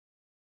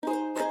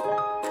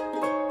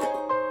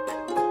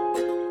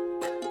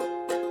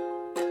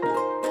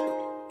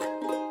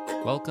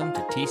Welcome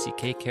to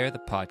TCK Care, the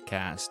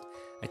podcast.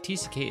 A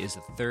TCK is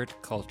a third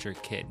culture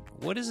kid.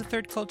 What is a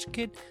third culture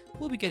kid?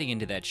 We'll be getting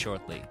into that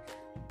shortly.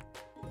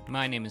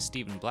 My name is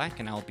Stephen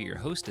Black, and I'll be your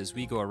host as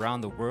we go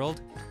around the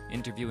world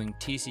interviewing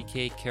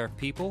TCK Care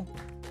people,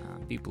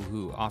 people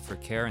who offer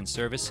care and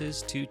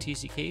services to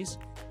TCKs,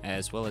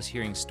 as well as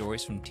hearing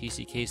stories from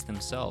TCKs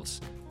themselves,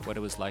 what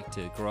it was like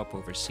to grow up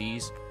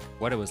overseas,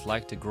 what it was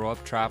like to grow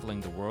up traveling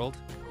the world,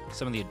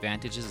 some of the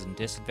advantages and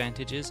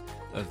disadvantages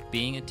of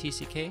being a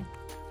TCK,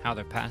 how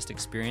their past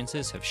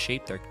experiences have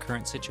shaped their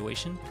current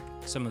situation,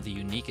 some of the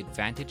unique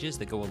advantages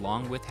that go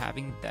along with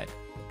having that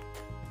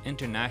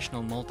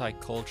international,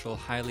 multicultural,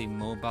 highly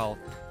mobile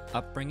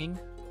upbringing,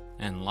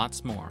 and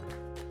lots more.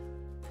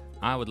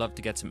 I would love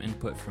to get some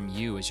input from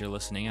you as you're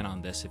listening in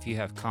on this. If you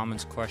have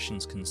comments,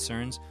 questions,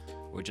 concerns,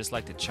 or just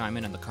like to chime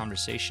in on the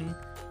conversation,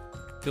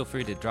 feel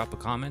free to drop a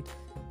comment,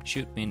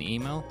 shoot me an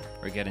email,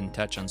 or get in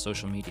touch on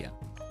social media.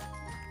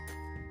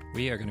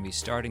 We are going to be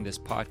starting this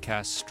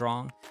podcast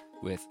strong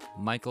with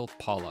Michael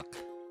Pollock.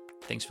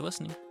 Thanks for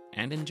listening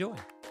and enjoy.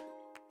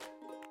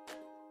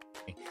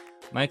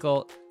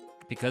 Michael,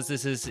 because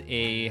this is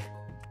a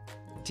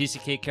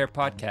TCK Care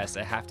podcast,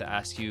 I have to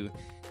ask you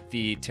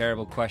the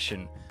terrible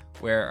question.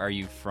 Where are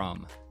you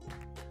from?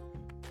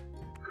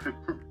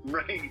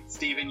 Right,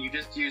 Stephen, you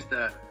just used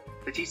the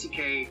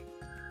TCK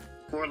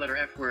four-letter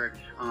F word,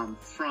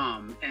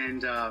 from,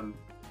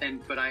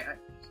 but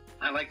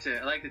I like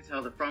to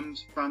tell the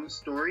from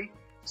story.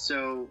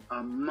 So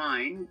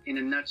mine, in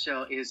a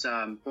nutshell, is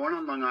born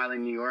on Long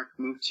Island, New York,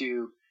 moved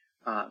to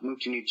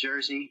New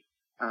Jersey,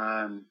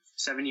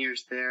 7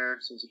 years there,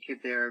 so I was a kid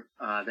there.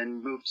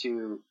 Then moved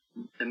to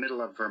the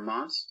middle of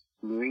Vermont,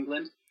 New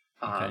England.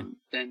 Okay.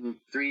 Then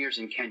 3 years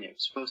in Kenya. It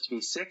was supposed to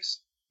be 6.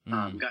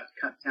 Got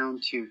cut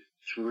down to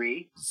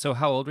 3. So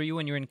how old were you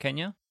when you were in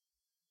Kenya?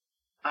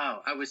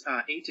 Oh, I was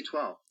 8 to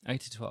 12. 8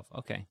 to 12.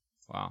 Okay.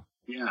 Wow.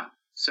 Yeah.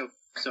 So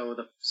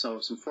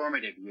some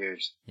formative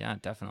years. Yeah,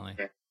 definitely.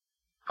 Okay.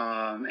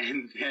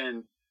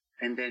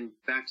 And then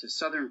back to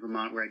southern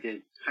Vermont where I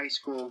did high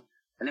school.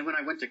 And then when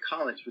I went to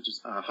college, which is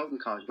Houghton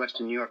College,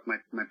 Western New York,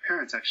 my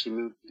parents actually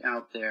moved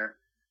out there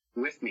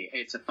with me.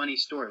 It's a funny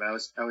story. I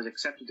was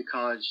accepted to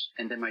college,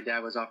 and then my dad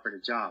was offered a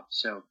job.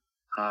 So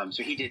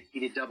he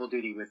did double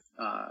duty with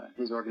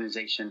his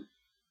organization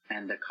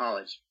and the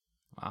college.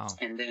 Wow.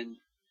 And then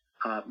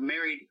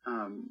married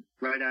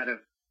right out of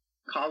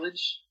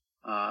college.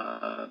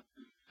 Also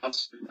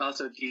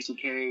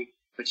TCK,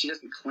 but she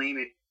doesn't claim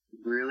it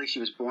really.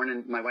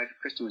 My wife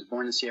Kristen was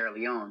born in Sierra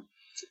Leone,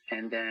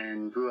 and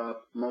then grew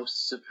up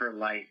most of her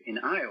life in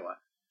Iowa.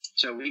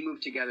 So we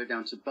moved together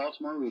down to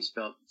Baltimore. We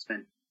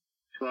spent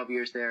 12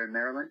 years there in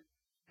Maryland.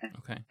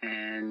 Okay.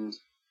 And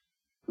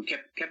we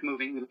kept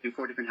moving. We lived in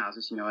 4 different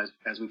houses,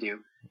 as we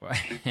do.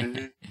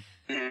 and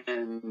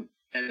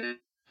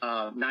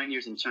 9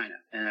 years in China.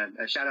 And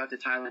a shout out to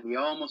Thailand. We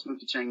almost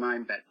moved to Chiang Mai,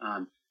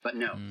 but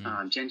no.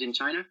 Shenzhen,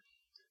 China.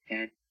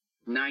 And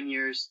 9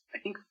 years, I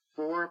think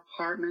 4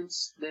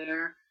 apartments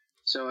there.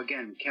 So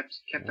again,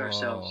 kept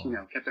ourselves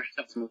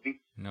moving.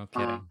 No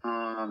kidding.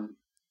 And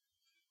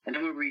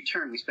then when we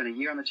returned, we spent a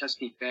year on the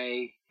Chesapeake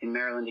Bay in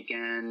Maryland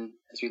again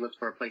as we looked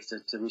for a place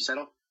to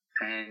resettle,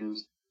 and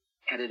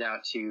headed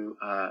out to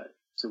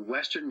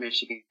Western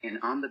Michigan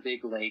on the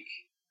Big Lake,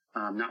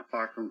 not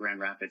far from Grand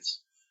Rapids,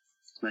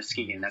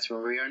 Muskegon. That's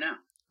where we are now.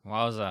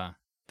 Wowza,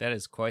 that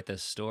is quite the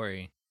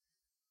story.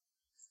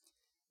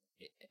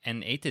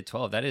 And 8 to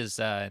 12, that is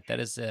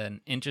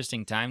an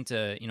interesting time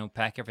to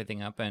pack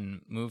everything up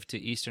and move to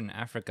Eastern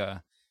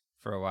Africa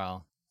for a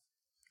while.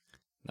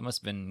 That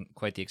must have been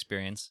quite the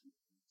experience.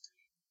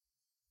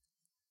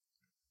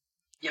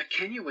 Yeah,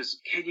 Kenya was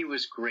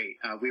great.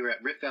 We were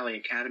at Rift Valley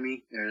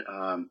Academy,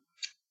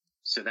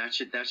 so that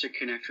should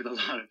connect with a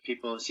lot of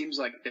people. It seems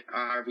like there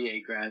are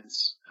RVA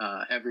grads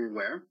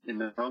everywhere in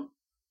the world,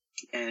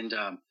 and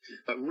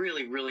but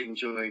really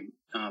enjoyed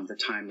the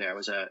time there. I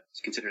was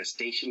considered a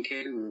station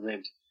kid. We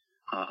lived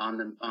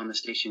on the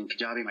station in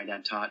Kajabi. My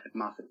dad taught at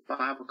Moffat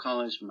Bible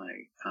College.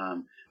 My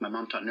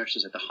mom taught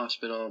nurses at the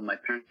hospital. My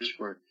parents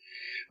were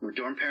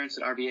dorm parents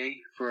at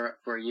RVA for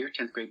a year,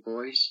 10th grade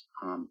boys.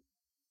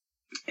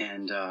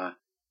 And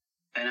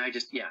I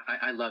just,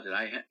 I loved it.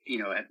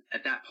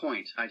 At that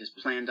point, I just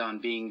planned on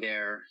being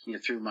there,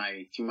 through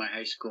my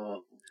high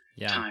school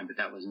time, but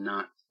that was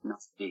not to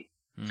be.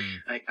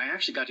 I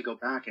actually got to go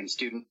back and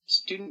student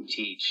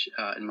teach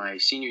in my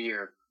senior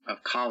year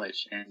of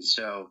college, and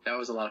so that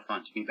was a lot of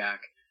fun to be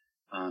back,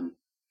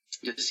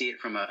 just to see it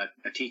from a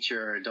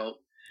teacher or adult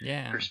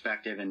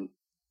perspective and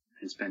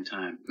spend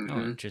time. Mm-hmm.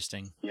 Oh,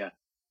 interesting. Yeah.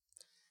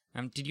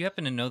 Did you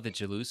happen to know the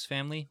Jalous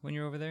family when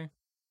you were over there?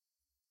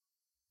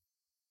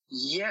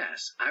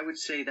 Yes, I would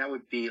say that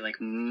would be like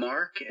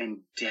Mark and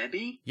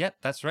Debbie. Yep,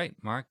 that's right.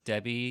 Mark,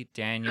 Debbie,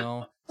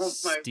 Daniel,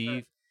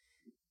 Steve.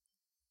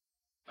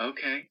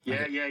 Okay.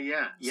 Yeah,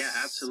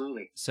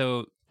 absolutely.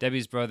 So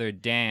Debbie's brother,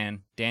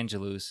 Dan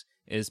Jalous,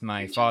 is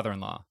my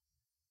father-in-law.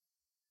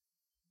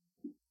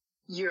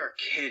 You're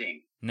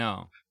kidding.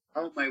 No.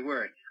 Oh, my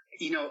word.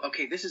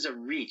 Okay, this is a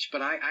reach,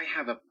 but I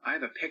have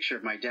a picture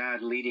of my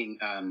dad leading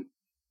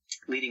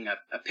leading a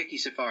Picky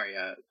Safari.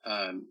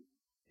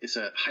 It's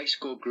a high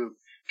school group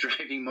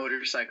driving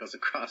motorcycles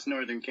across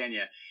northern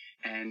Kenya,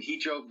 and he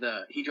drove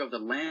the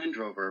Land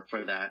Rover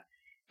for that.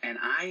 And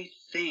I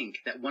think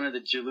that one of the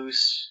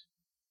Jalous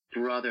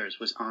brothers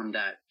was on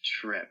that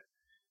trip,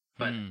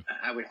 but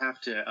I would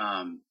have to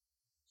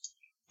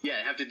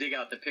have to dig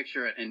out the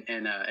picture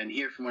and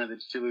hear from one of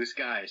the Jalous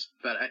guys.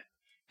 But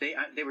they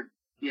were,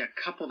 a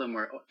couple of them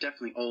were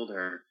definitely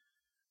older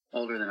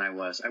than I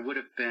was. I would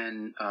have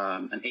been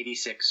an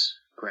 86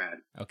 grad.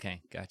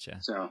 Okay, gotcha.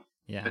 So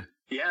yeah, but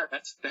yeah,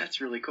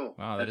 that's really cool.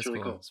 Wow, that's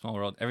really cool. Small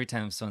world. Every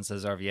time someone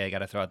says RVA, I got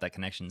to throw out that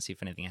connection and see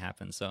if anything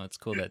happens. So it's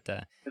cool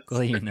that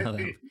you know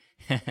them.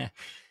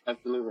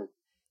 Absolutely.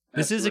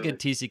 This is a good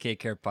TCK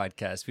Care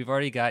podcast. We've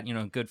already got,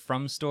 good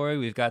from story.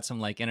 We've got some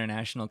like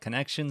international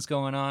connections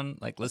going on.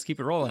 Like, let's keep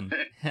it rolling.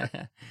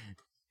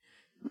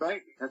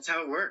 Right. That's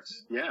how it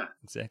works. Yeah.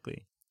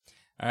 Exactly.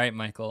 All right,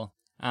 Michael.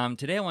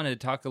 Today I wanted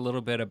to talk a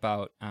little bit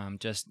about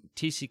just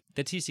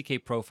the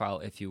TCK profile,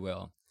 if you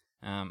will.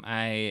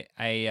 I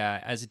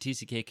as a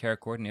TCK Care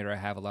coordinator, I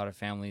have a lot of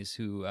families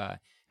who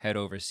head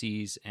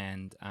overseas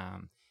and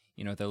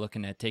they're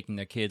looking at taking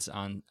their kids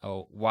on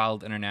a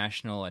wild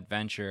international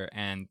adventure,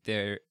 and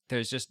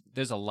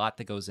there's a lot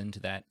that goes into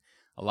that,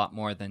 a lot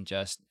more than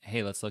just,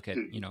 hey, let's look at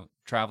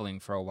traveling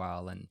for a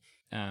while and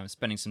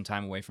spending some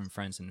time away from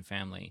friends and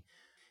family.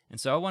 And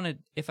so I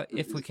wanted,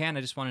 if we can,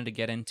 I just wanted to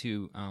get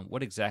into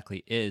what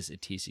exactly is a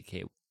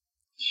TCK.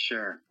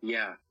 Sure.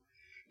 Yeah.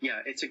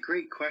 It's a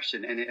great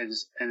question, and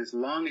as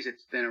long as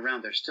it's been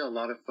around, there's still a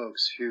lot of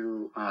folks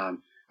who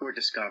are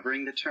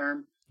discovering the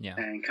term. Yeah.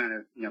 And kind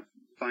of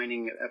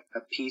finding a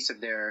piece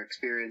of their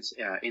experience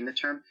in the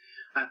term.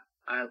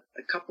 A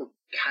couple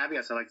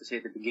caveats I like to say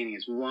at the beginning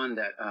is one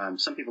that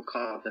some people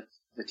call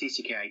the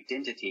TCK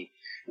identity,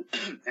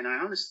 and I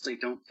honestly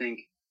don't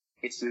think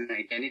it's an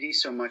identity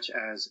so much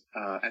as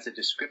a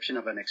description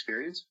of an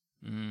experience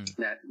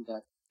that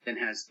then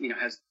has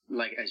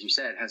like, as you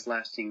said, has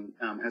lasting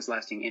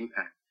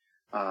impact.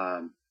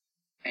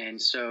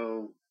 And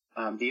so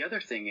the other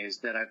thing is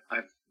that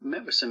I've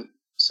met with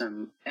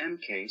some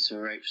MK,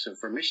 so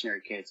for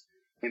missionary kids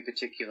in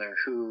particular,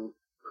 who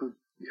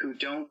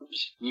don't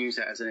use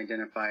that as an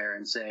identifier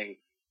and say,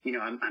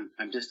 I'm an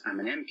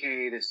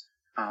MK.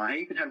 I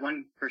even had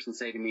one person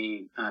say to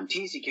me,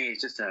 TCK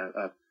is just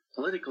a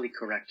politically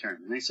correct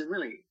term, and I said,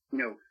 really,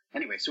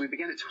 Anyway, so we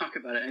began to talk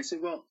about it, and I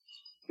said, well,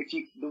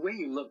 the way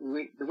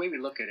we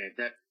look at it,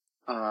 that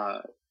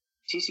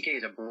TCK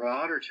is a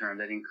broader term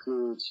that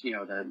includes,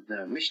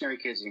 the missionary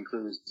kids. It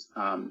includes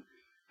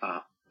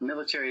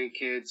military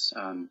kids,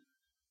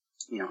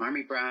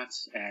 Army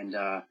brats, and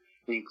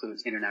it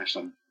includes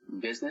international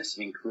business.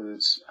 It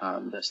includes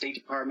the State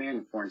Department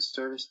and Foreign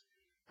Service,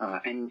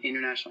 and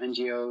international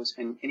NGOs,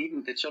 and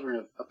even the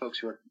children of folks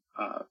who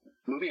are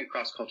moving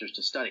across cultures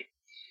to study.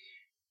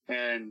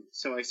 And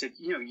so I said,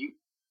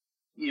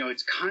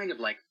 it's kind of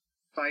like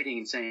fighting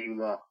and saying,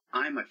 well,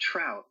 I'm a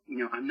trout,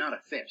 I'm not a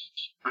fish.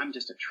 I'm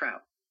just a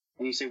trout.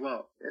 And you say,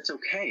 well, that's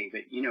okay.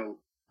 But,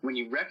 when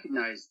you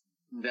recognize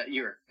that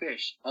you're a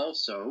fish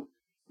also,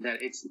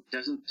 that it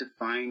doesn't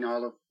define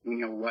all of,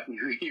 what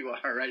who you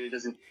are, right? It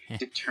doesn't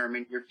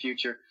determine your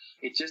future.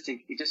 It just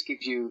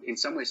gives you, in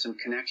some ways, some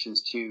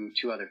connections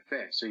to other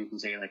fish. So you can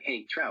say like,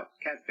 hey, trout,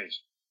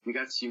 catfish, you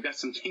got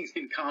some things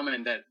in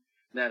common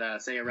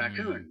that say a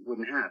raccoon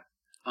wouldn't have.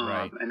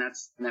 Right. And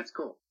that's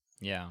cool.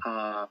 Yeah.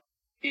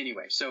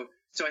 Anyway, so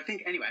I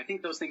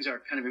think those things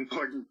are kind of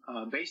important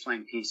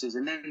baseline pieces,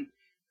 and then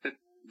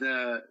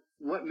the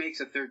what makes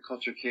a third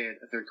culture kid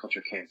a third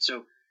culture kid.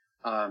 So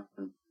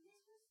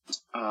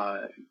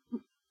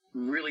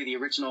really the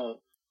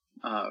original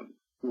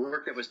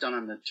work that was done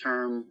on the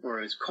term,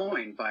 or was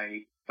coined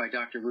by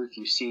Dr. Ruth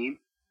Useem.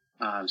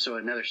 So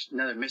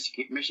another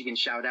Michigan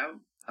shout out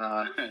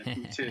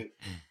to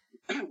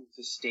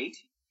state.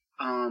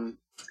 And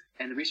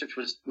the research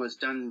was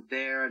done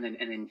there and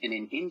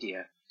in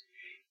India.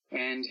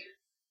 And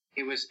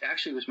it was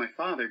my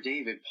father,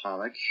 David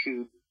Pollock,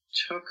 who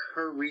took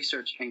her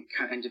research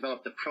and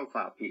developed the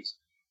profile piece.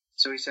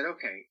 So he said,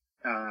 okay,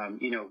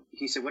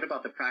 he said, what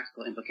about the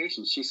practical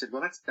implications? She said,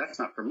 well, that's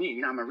not for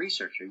me. I'm a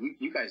researcher.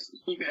 You guys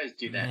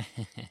do that.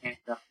 And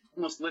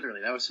almost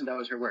literally, that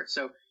was her word.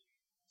 So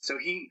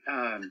he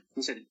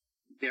said,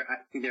 there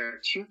are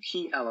two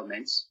key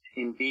elements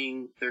in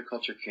being third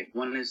culture kid.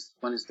 One is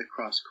the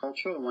cross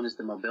cultural, and one is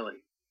the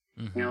mobility.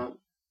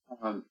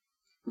 Mm-hmm.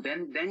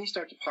 Then you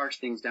start to parse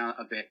things down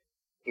a bit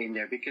in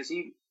there, because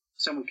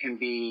someone can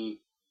be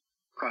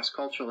cross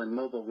cultural and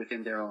mobile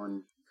within their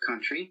own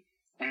country,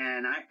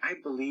 and I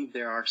believe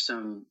there are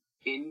some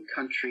in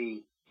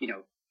country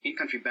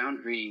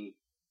boundary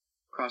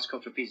cross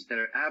cultural pieces that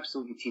are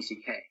absolutely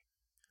TCK.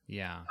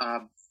 Yeah.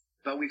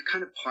 But we've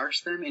kind of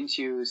parsed them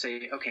into,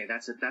 say, okay,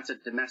 that's a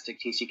domestic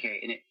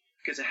TCK, and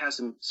because it has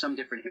some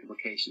different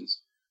implications.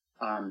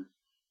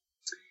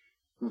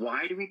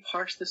 Why do we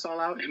parse this all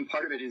out? And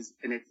part of it is,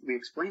 we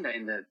explained that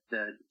in the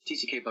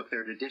TCK book,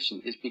 3rd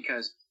edition, is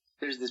because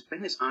there's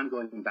been this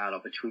ongoing battle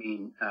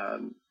between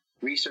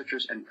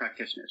researchers and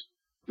practitioners.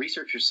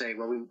 researchers say,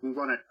 well, we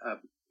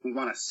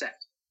want a set,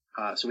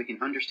 so we can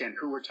understand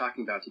who we're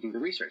talking about to do the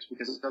research,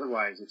 because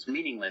otherwise it's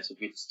meaningless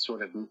if it's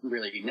sort of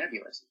really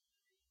nebulous.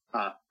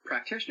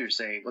 Practitioners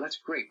say, well, that's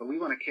great, but we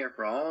want to care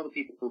for all the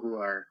people who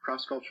are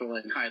cross-cultural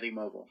and highly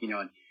mobile,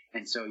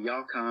 and so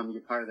y'all come,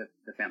 you're part of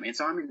the family. And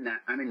so I'm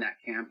in that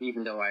camp,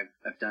 even though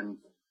I've done,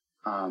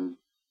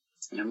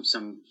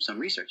 some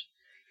research.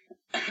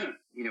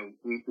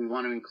 We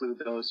want to include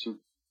those who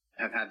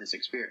have had this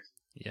experience.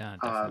 Yeah,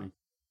 definitely.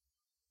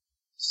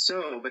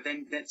 So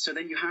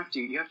then you have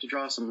to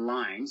draw some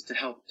lines to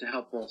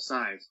help both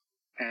sides.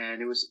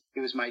 And it was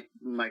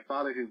my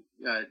father who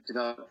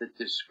developed the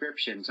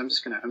description. So I'm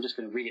just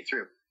gonna read it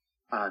through.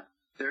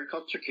 Third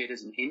culture kid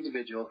is an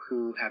individual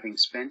who, having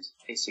spent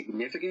a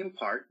significant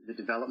part of the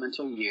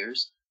developmental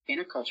years in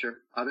a culture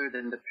other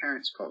than the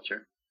parent's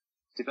culture,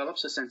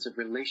 develops a sense of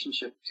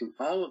relationship to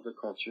all of the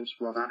cultures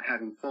while not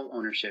having full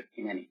ownership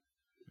in any.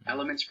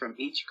 Elements from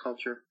each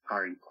culture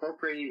are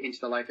incorporated into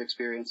the life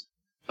experience,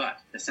 but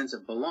the sense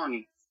of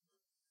belonging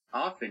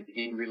often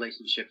in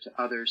relationship to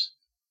others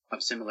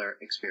of similar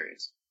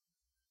experience.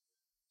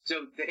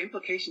 So the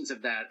implications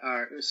of that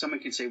are, someone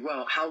can say,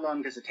 well, how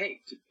long does it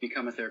take to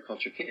become a third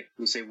culture kid?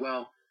 We say,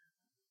 well,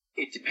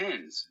 it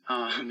depends.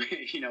 Part of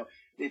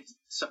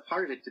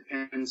it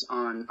depends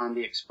on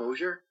the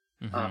exposure.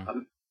 Mm-hmm.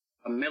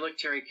 A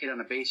military kid on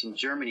a base in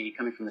Germany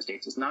coming from the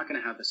States is not going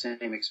to have the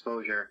same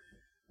exposure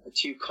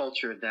to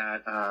culture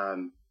that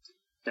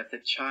the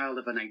child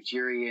of a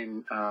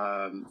Nigerian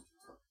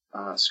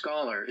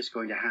scholar is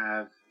going to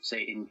have,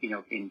 say,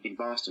 in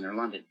Boston or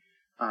London.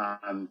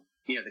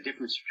 The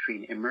difference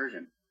between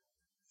immersion.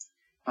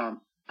 I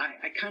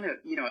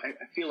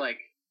feel like,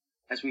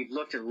 as we've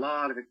looked at a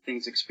lot of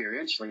things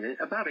experientially,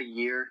 about a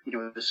year,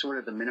 is sort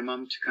of the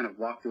minimum to kind of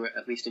walk through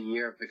at least a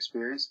year of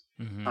experience.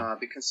 Mm-hmm.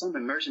 Because some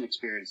immersion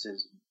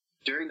experiences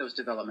during those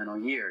developmental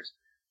years,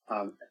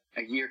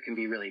 a year can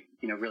be really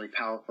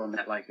powerful in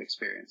that life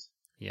experience.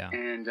 Yeah.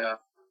 And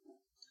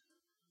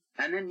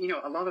then,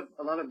 a lot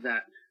of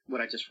that, what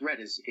I just read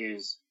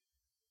is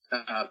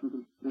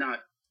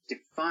not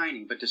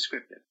defining, but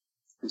descriptive.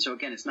 And so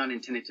again, it's not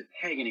intended to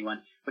peg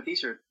anyone, but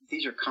these are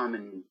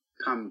common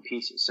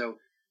pieces. So,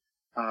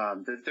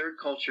 the third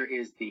culture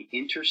is the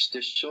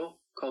interstitial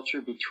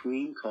culture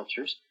between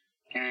cultures.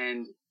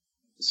 And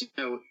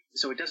so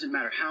it doesn't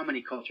matter how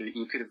many cultures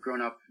you could have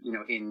grown up,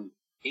 in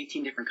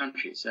 18 different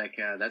countries. Like,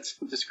 that's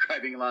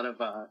describing a lot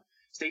of,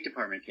 State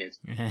Department kids.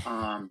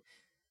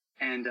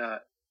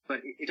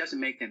 But it doesn't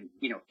make them,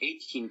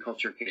 18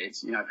 culture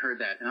kids. I've heard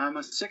that. I'm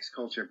a 6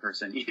 culture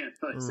person.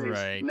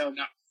 Right. No.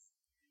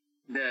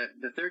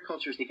 The third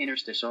culture is the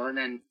interstitial, and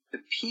then the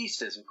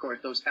pieces, of course,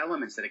 those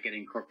elements that get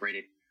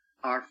incorporated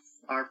are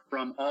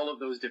from all of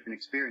those different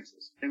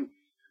experiences. And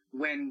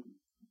when,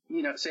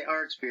 say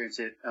our experience,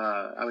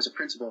 I was a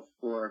principal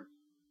for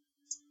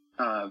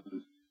 5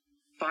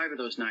 of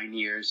those 9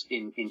 years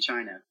in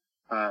China.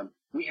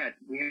 We had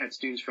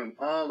students from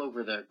all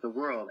over the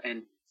world,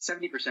 and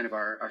 70% of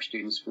our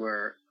students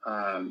were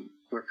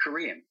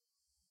Korean.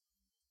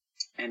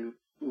 And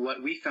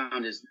what we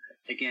found is,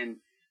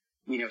 again,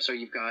 so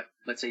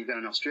let's say you've got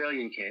an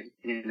Australian kid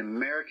in an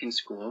American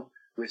school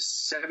with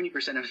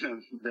 70% of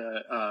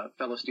the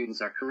fellow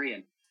students are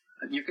Korean.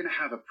 You're going to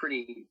have a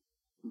pretty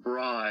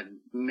broad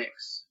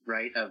mix,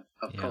 right, of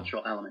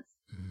cultural elements.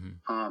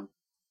 Mm-hmm.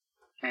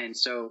 And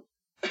so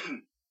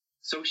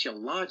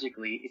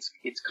sociologically,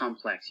 it's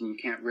complex, and you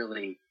can't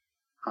really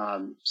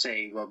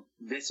say, well,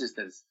 this is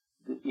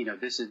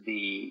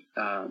the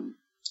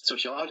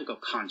sociological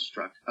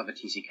construct of a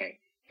TCK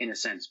in a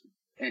sense,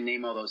 and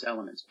name all those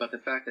elements. But the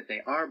fact that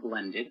they are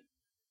blended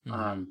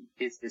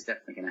is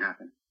definitely going to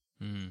happen.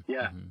 Mm-hmm.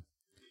 Yeah. Mm-hmm.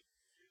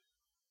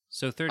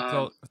 So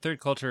third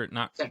culture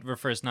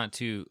refers not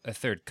to a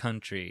third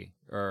country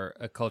or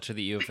a culture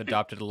that you have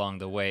adopted along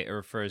the way. It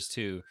refers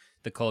to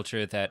the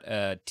culture that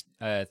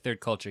a third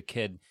culture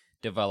kid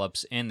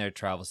develops in their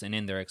travels and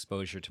in their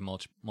exposure to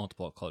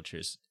multiple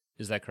cultures.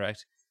 Is that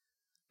correct?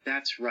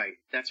 That's right.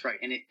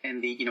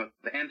 And the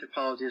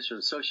anthropologists or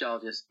the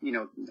sociologists,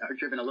 are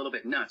driven a little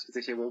bit nuts because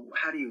they say, well,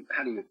 how do you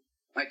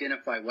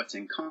identify what's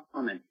in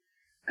common?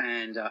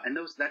 And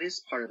that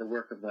is part of the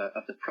work of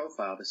the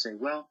profile to say,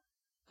 well,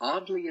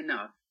 oddly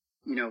enough,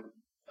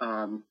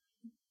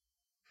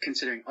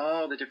 considering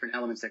all the different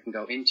elements that can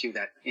go into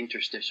that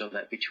interstitial,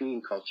 that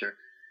between culture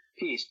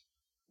piece,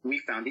 we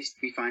find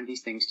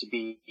these things to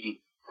be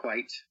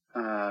quite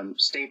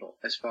stable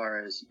as far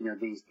as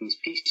these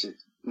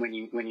pieces. When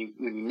you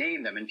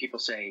name them and people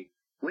say,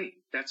 wait,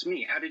 that's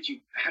me. How did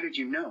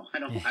you know? I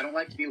don't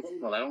like to be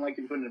labeled. I don't like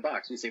to be put in a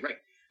box. And you say, right,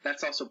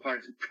 that's also part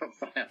of the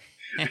profile.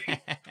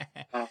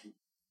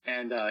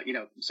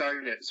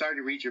 Sorry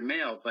to read your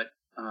mail, but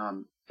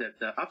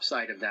the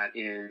upside of that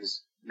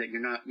is that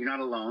you're not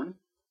alone,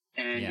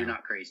 and you're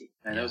not crazy.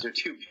 And those are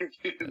two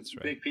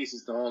big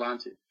pieces to hold on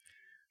to.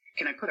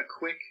 Can I put a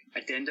quick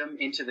addendum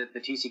into the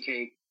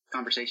TCK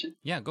conversation?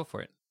 Yeah, go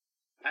for it.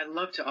 I'd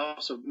love to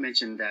also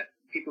mention that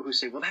people who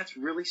say, well, that's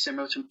really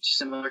similar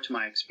to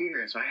my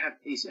experience. I have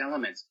these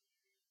elements.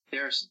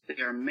 There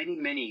are many,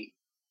 many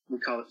we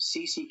call it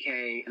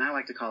CCK, and I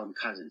like to call them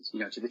cousins,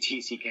 to the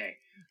TCK.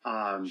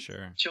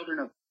 Sure.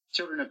 Children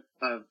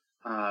of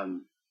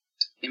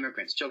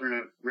immigrants, children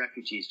of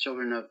refugees,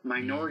 children of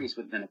minorities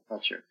within a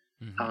culture,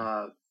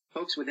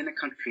 folks within a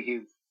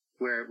country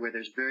where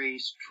there's very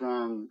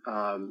strong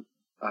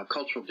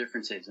cultural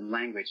differences in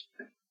language.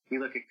 You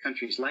look at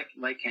countries like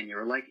Kenya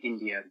or like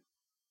India,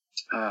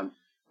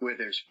 where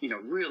there's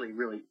really,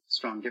 really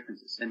strong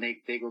differences, and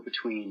they go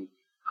between.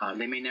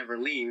 They may never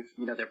leave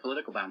their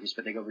political boundaries,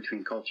 but they go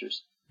between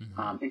cultures.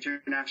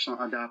 International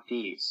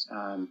adoptees.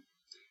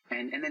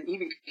 And then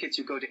even kids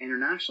who go to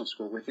international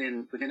school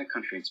within a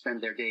country and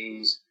spend their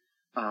days,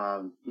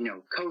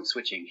 code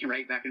switching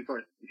right back and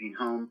forth between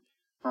home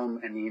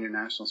and the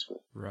international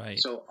school. Right.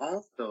 So all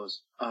of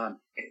those, and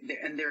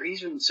there are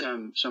even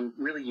some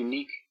really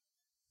unique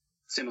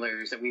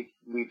similarities that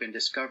we've been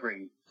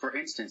discovering. For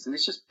instance, and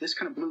this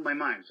kind of blew my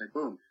mind. It's like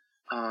boom,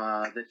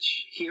 the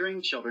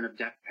hearing children of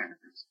deaf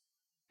parents.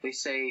 They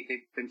say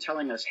they've been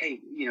telling us, hey,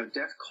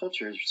 deaf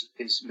culture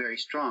is very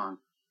strong.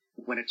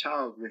 When a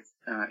child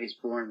is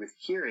born with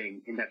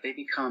hearing, in that they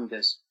become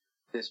this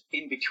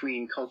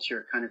in-between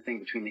culture kind of thing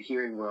between the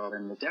hearing world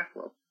and the deaf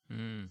world.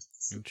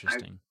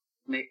 Interesting.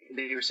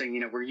 They were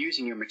saying, we're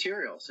using your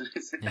materials.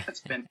 And that's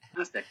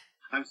fantastic.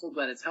 I'm so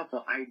glad it's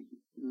helpful. I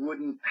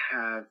wouldn't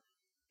have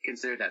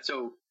considered that.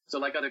 So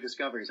like other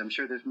discoveries, I'm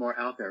sure there's more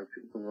out there.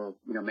 People will,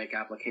 make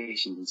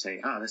applications and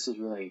say, this is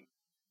really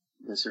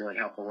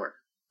helpful work.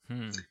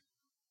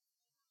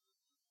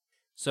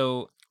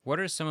 So what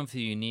are some of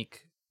the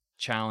unique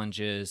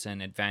challenges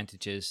and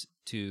advantages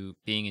to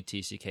being a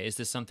TCK? Is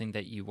this something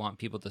that you want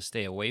people to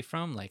stay away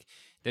from? Like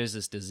there's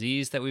this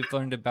disease that we've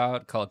learned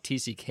about called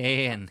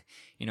TCK, and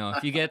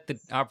if you get the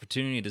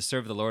opportunity to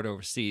serve the Lord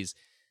overseas,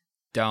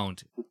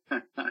 don't.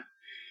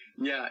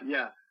 Yeah.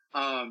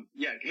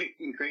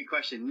 Great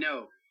question.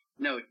 No,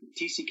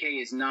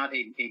 TCK is not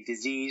a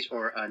disease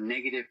or a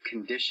negative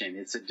condition.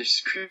 It's a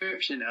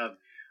description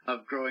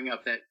of growing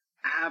up that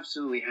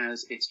absolutely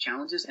has its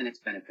challenges and its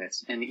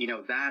benefits. And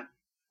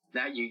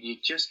that you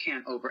just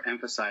can't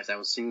overemphasize. I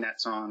was singing that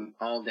song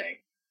all day.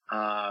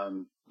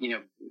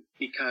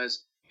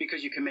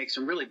 Because you can make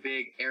some really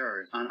big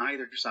errors on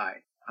either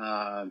side.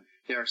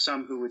 There are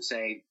some who would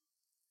say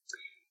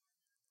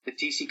the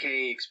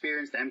TCK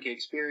experience, the MK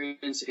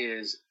experience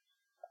is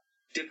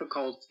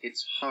difficult.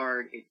 It's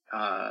hard.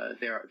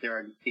 There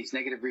are these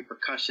negative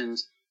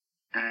repercussions,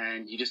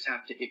 and you just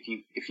have to,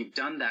 if you've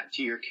done that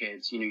to your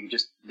kids, you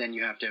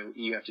have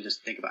to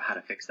just think about how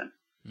to fix them.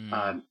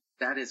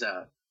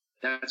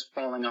 That's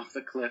falling off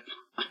the cliff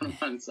on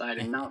one side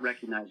and not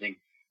recognizing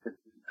that,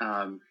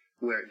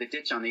 where the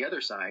ditch on the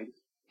other side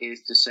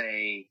is to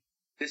say,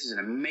 this is an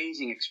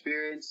amazing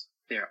experience.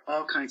 There are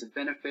all kinds of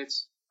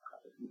benefits,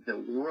 the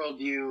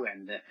worldview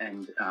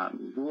and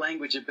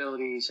language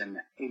abilities and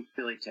the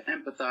ability to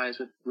empathize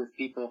with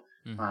people.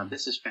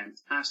 This is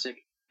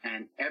fantastic.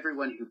 And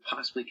everyone who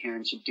possibly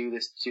can should do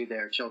this to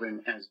their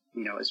children as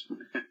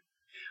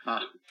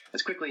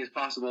quickly as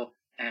possible.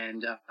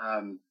 And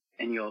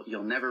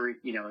you'll never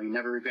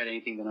regret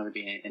anything. There'll never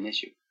be an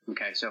issue.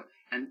 Okay. So,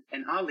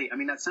 and oddly, I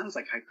mean, that sounds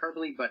like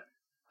hyperbole, but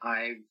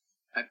I've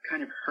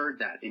kind of heard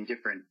that in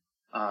different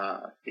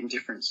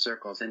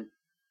circles. And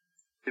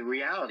the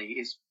reality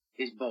is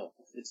both.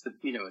 It's the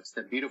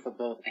beautiful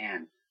both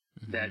and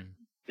that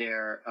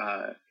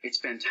it's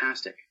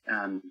fantastic.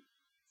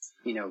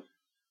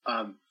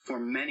 For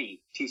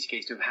many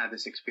TCKs to have had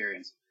this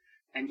experience,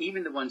 and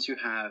even the ones who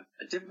have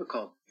a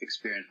difficult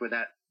experience where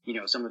that,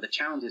 some of the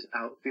challenges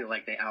feel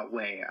like they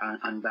outweigh,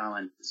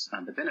 unbalance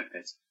the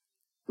benefits,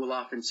 will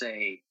often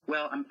say,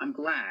 well, I'm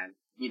glad,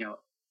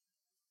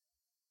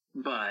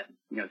 but,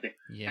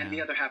 and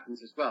the other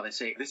happens as well. They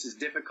say, this is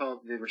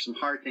difficult. There were some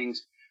hard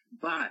things,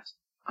 but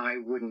I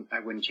wouldn't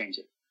change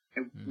it.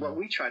 And what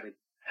we try to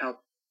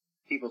help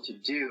people to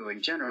do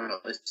in general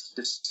is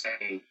to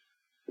say,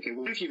 okay,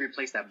 what if you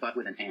replace that but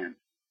with an and,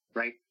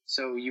 right?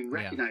 So you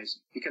recognize,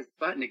 because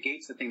but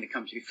negates the thing that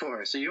comes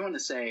before. So you don't want to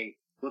say,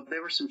 well,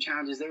 there were some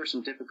challenges, there were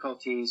some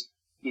difficulties,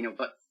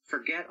 but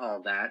forget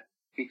all that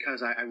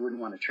because I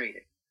wouldn't want to trade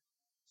it.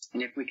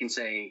 And if we can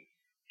say,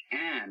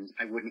 and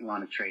I wouldn't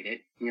want to trade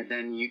it,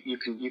 then you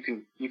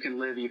can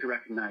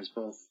recognize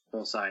both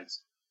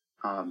sides,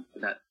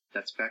 that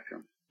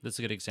spectrum. That's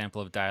a good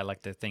example of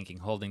dialectic thinking,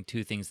 holding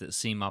two things that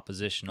seem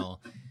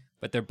oppositional,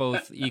 but they're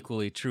both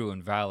equally true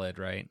and valid,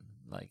 right?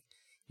 Like,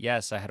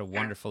 yes, I had a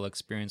wonderful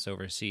experience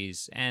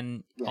overseas,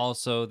 and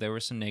also there were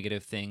some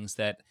negative things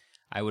that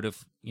I would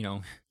have,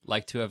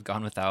 liked to have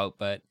gone without,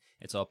 but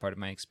it's all part of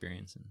my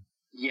experience.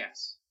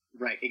 Yes,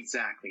 right,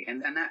 exactly.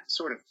 And that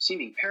sort of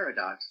seeming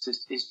paradox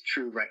is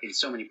true, right, in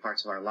so many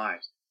parts of our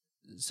lives.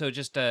 So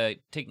just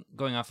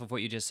going off of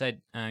what you just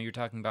said, you're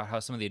talking about how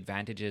some of the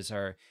advantages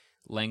are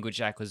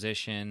language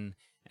acquisition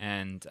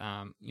and,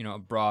 a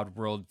broad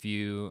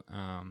worldview,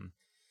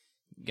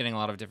 getting a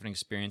lot of different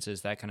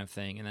experiences, that kind of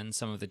thing. And then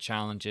some of the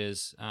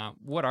challenges,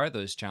 what are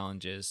those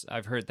challenges?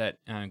 I've heard that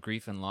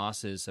grief and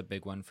loss is a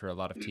big one for a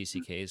lot of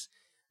TCKs.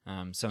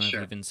 Some Sure.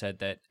 have even said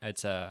that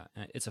it's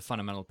a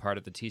fundamental part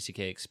of the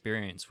TCK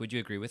experience. Would you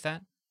agree with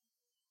that?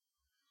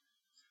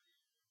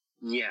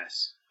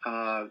 Yes.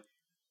 The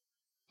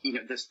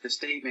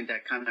statement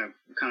that kind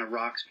of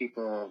rocks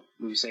people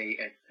who say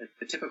at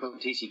the typical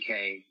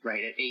TCK,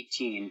 right, at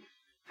 18,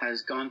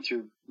 has gone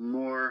through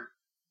more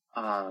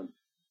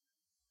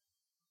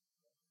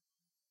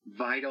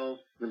vital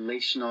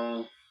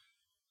relational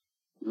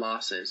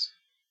losses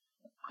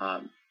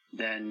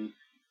than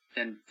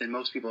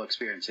most people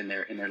experience in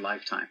their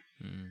lifetime.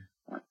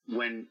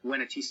 When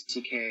a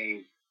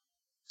TCK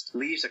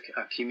leaves a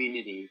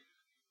community,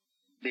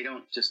 they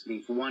don't just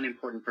leave one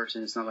important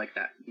person. It's not like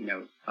that,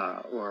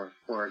 or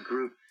a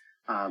group,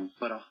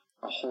 but a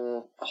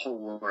whole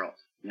world.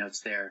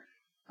 It's their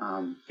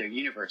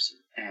universe.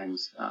 And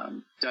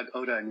Doug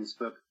Oda, in his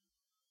book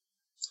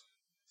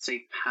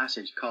Safe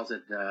Passage, calls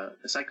it the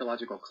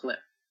psychological cliff,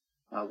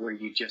 where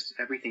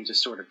everything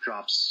just sort of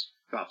drops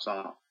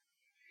off.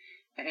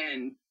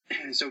 And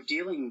so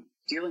dealing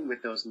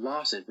with those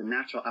losses, the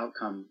natural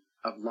outcome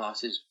of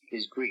loss is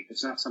grief.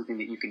 It's not something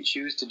that you can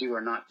choose to do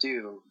or not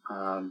do.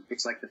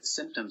 It's like the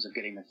symptoms of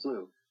getting the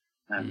flu.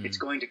 It's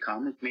going to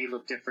come. It may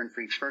look different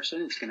for each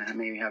person. It's going to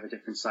maybe have a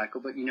different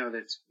cycle, but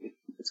that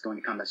it's going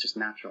to come. That's just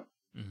natural.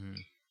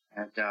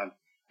 Mm-hmm.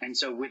 And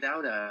so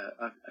without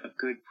a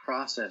good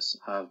process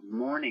of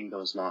mourning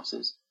those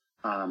losses,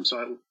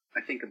 so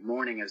I think of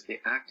mourning as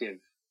the active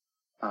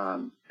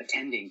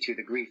attending to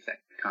the grief that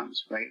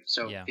comes, right?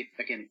 So if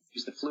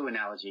use the flu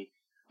analogy,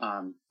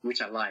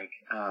 which I like.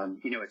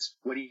 It's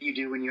what do you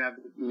do when you have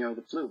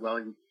the flu? Well,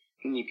 you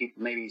need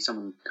people. Maybe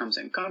someone comes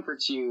and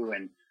comforts you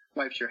and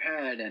wipes your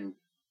head, and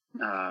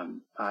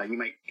you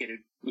might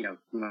you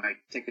might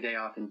take the day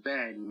off in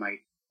bed. You might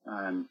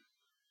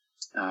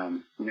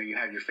you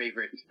have your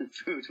favorite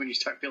foods when you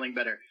start feeling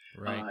better.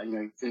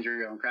 Right.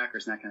 Ginger ale and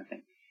crackers and that kind of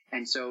thing.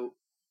 And so,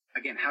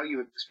 again, how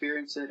you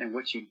experience it and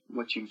what you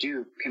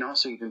do can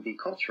also even be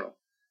cultural.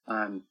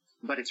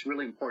 But it's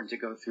really important to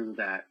go through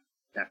that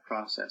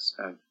process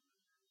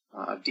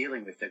of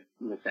dealing with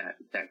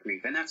that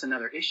grief. And that's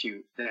another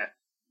issue that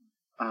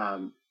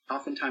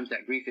oftentimes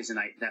that grief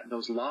that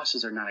those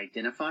losses are not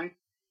identified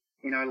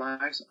in our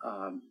lives.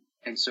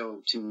 And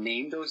so to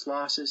name those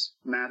losses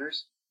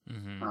matters.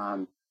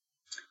 Mm-hmm.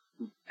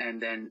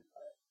 And then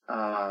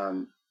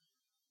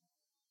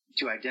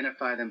to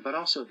identify them, but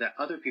also that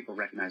other people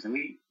recognize them.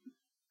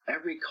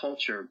 Every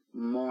culture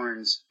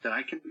mourns that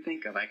I can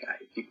think of.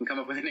 If you can come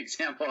up with an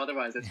example,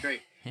 otherwise that's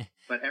great.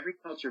 But every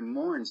culture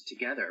mourns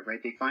together,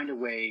 right? They find a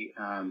way.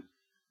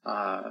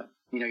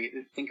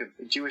 You think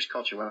of Jewish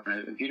culture. One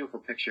of the beautiful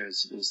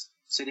pictures is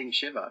sitting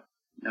Shiva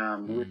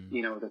with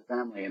the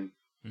family, and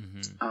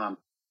mm-hmm.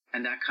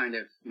 And that kind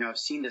of I've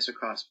seen this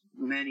across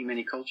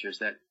many cultures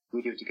that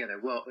we do it together.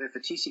 Well, if a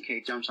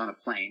TCK jumps on a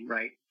plane,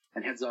 right,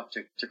 and heads off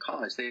to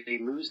college, they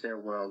lose their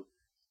world.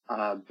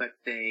 But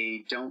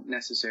they don't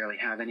necessarily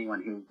have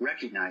anyone who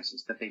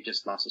recognizes that they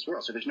just lost this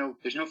world. So there's no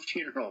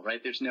funeral,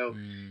 right? There's no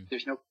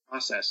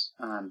process.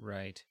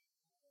 Right.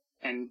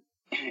 And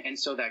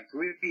so that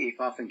grief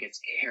often gets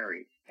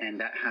carried,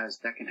 and that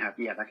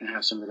can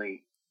have some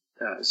really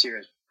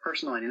serious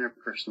personal and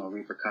interpersonal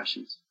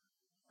repercussions.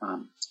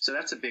 So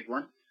that's a big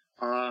one.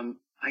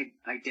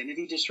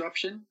 Identity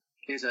disruption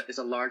is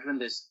a large one.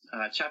 This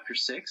chapter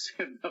 6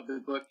 of the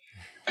book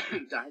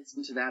dives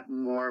into that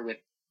more with.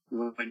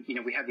 When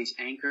we have these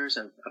anchors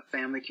of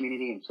family,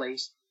 community in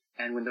place,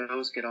 and when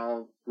those get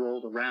all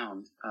rolled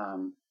around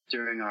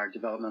during our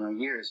developmental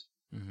years,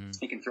 mm-hmm.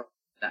 it can throw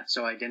that.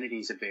 So identity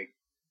is a big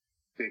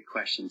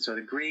question. So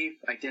the grief,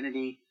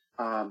 identity,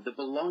 the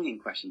belonging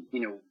question.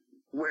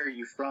 Where are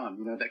you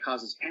from? That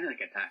causes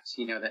panic attacks.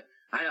 That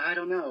I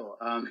don't know.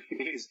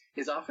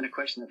 Is often a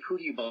question of who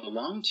do you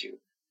belong to?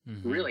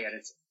 Mm-hmm. Really, at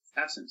its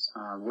essence,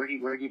 where do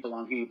you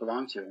belong? Who do you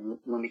belong to? And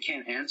when we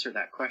can't answer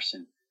that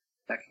question,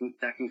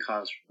 that can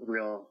cause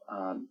real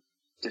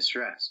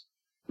distress.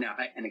 Now,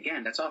 and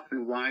again, that's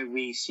often why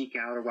we seek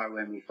out, or why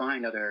when we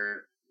find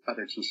other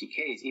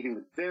TCKs, even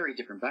with very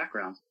different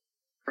backgrounds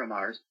from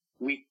ours,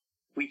 we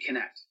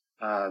connect.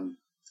 I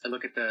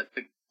look at the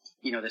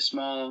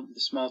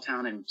small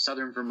town in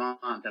southern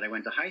Vermont that I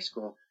went to high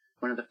school.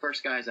 One of the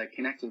first guys I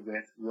connected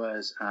with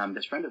was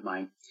this friend of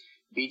mine,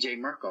 B.J.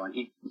 Merkel, and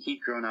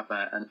he'd grown up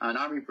an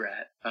army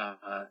brat.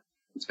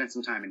 He spent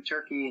some time in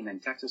Turkey and then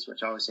Texas,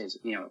 which I always say is,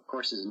 of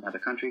course, is another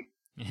country,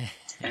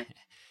 and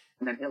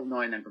then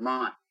Illinois and then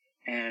Vermont.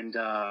 And,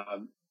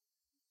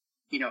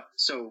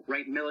 so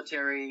right,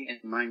 military and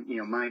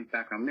my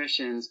background,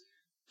 missions,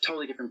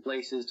 totally different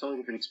places, totally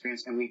different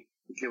experience. And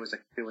there was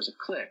a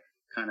click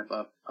kind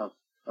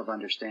of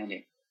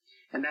understanding.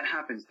 And that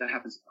happens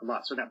a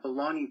lot. So that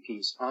belonging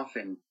piece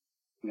often,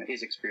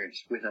 is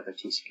experienced with other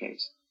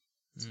TCKs.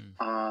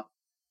 Mm.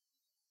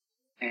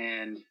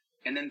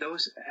 And then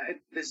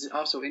this is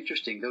also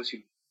interesting, those who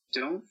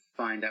don't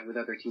find that with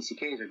other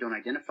TCKs or don't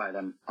identify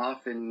them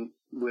often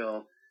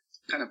will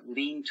kind of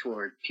lean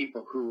toward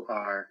people who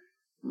are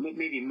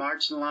maybe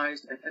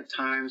marginalized at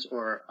times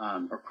or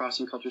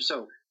crossing cultures.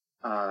 So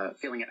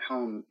feeling at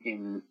home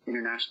in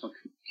international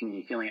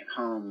community, feeling at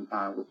home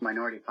with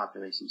minority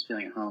populations,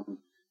 feeling at home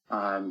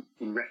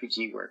in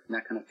refugee work and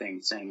that kind of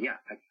thing, saying, yeah,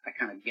 I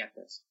kind of get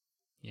this.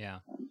 Yeah.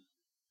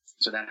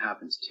 So that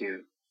happens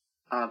too.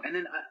 And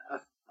then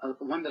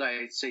one that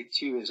I say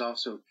too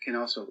can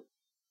also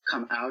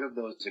come out of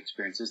those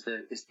experiences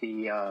is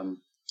the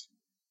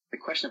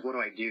question of what do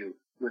I do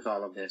with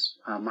all of this?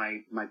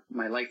 My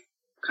life,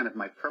 kind of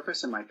my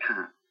purpose and my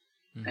path.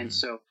 Mm-hmm. And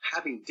so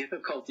having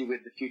difficulty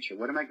with the future,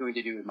 what am I going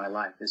to do with my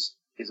life is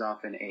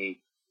often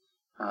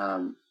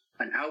an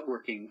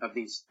outworking of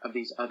these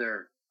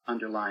other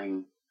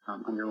underlying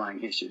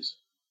issues.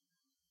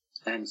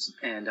 And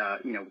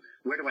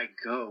where do I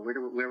go?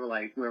 Where will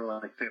I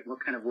fit? What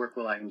kind of work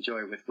will I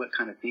enjoy with what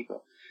kind of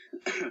people?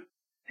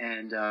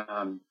 And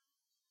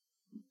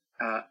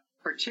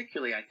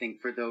particularly, I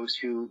think for those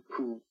who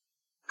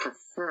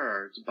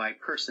prefer by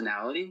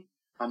personality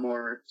a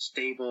more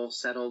stable,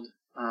 settled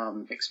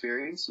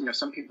experience.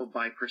 Some people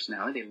by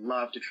personality, they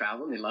love to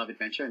travel, they love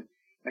adventure, and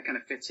that kind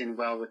of fits in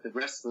well with the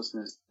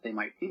restlessness they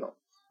might feel.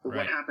 But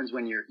what happens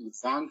when you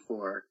long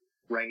for,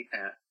 right,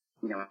 a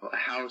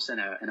house and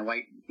a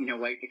white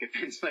picket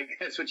fence? Like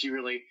that's what you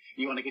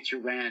want to get your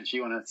ranch,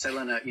 you want to settle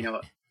in a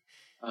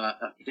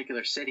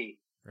particular city,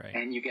 right.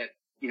 And you get,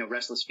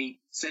 restless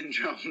feet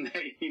syndrome.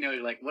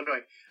 You're like, what do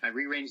I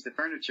rearrange the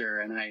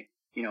furniture and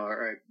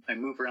or I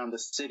move around the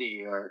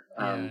city, or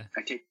I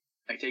take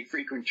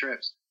frequent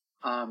trips.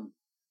 And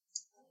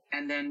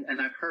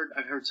I've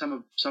heard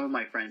some of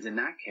my friends in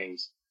that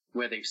case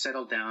where they've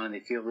settled down and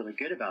they feel really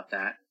good about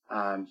that,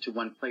 to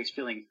one place,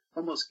 feeling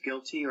almost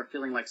guilty or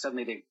feeling like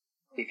suddenly they've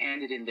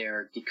handed in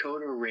their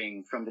decoder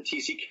ring from the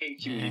TCK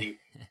community.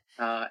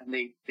 And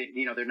they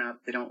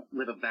don't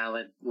live a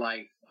valid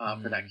life,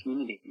 for that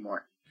community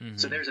anymore. Mm-hmm.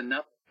 So there's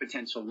another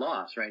potential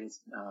loss, right?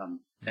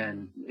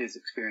 And is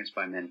experienced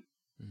by many.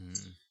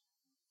 Mm-hmm.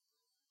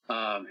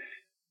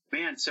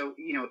 Man, so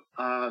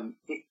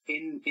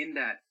in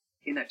that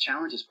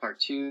challenges part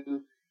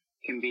too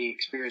can be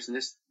experienced in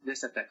this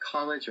at that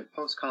college or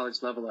post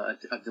college level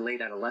of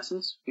delayed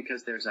adolescence,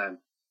 because there's a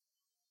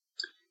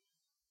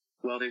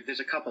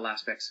couple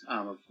aspects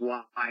of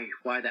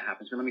why that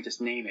happens. But let me just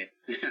name it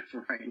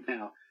right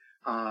now.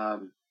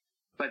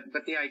 But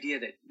the idea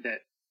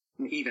that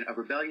even a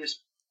rebellious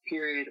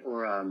period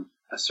or a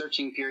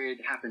searching period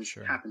happens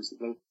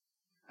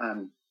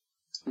than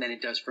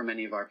it does for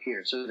many of our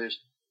peers. So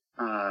there's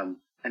and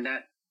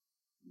that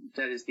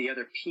is the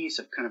other piece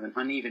of kind of an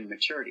uneven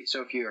maturity.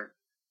 So if your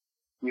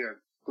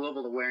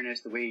global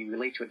awareness, the way you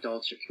relate to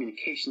adults, your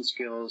communication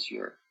skills,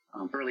 your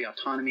early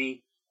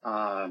autonomy,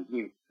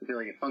 your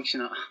ability to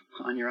function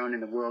on your own in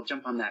the world,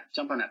 jump on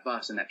that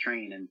bus and that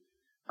train, and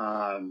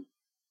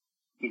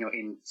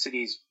in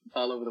cities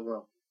all over the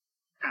world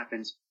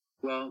happens.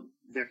 Well,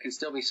 there can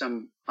still be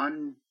some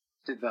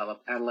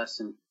undeveloped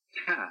adolescent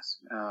tasks.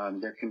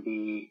 There can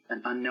be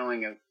an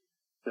unknowing of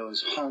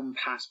those home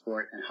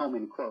passport, and home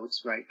in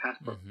quotes, right?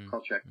 Passport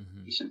culture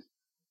expectations.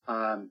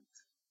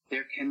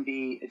 There can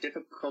be a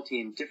difficulty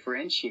in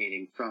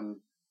differentiating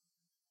from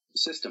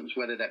systems,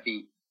 whether that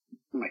be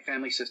my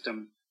family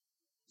system,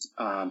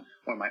 or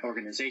my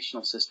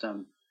organizational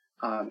system.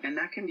 And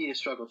that can be a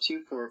struggle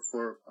too for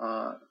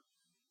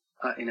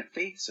in a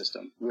faith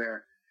system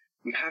where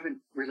you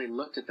haven't really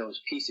looked at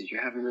those pieces. You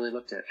haven't really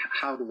looked at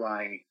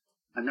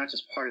I'm not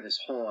just part of this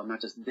whole, I'm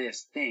not just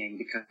this thing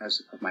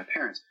because of my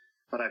parents,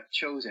 but I've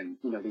chosen,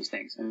 these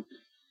things. And,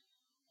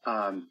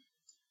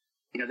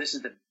 this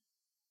is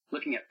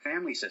looking at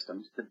family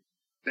systems, the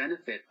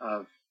benefit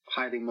of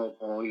highly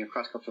mobile,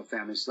 cross-cultural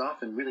families is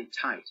often really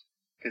tight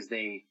because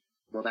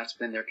that's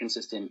been their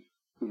consistent,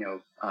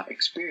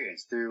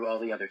 experience through all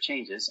the other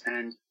changes.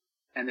 And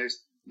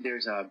there's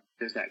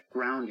that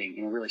grounding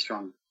in a really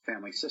strong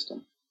family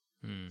system.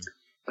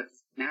 But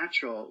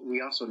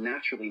we also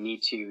naturally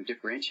need to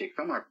differentiate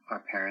from our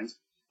parents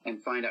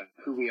and find out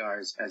who we are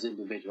as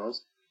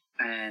individuals,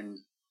 and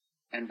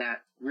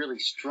that really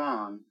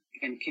strong,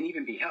 and can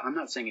even be, I'm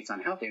not saying it's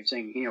unhealthy, I'm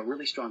saying,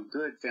 really strong,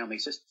 good family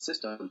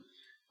system,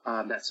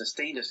 that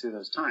sustained us through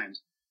those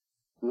times.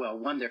 Well,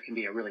 one, there can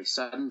be a really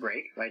sudden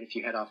break, right? If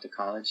you head off to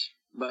college,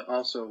 but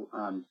also,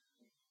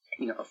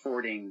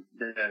 affording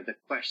the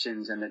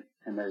questions and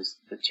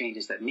the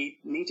changes that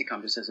need to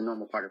come just as a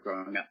normal part of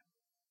growing up.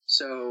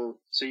 So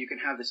you can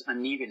have this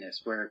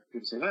unevenness where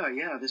people say, oh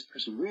yeah, this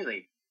person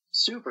really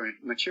super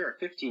mature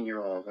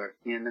 15-year-old,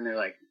 and then they're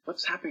like,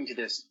 what's happening to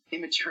this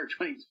immature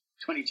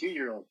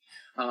 22-year-old?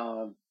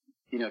 Can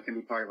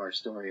be part of our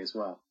story as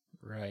well.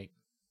 Right.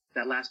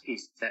 That last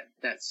piece,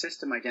 that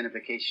system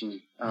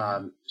identification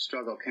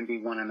struggle can be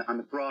one on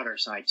the broader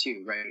side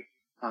too, right?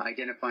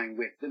 Identifying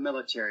with the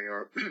military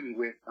or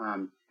with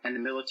and the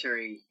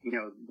military,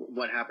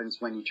 what happens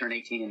when you turn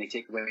 18 and they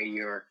take away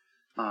your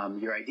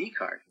ID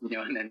card,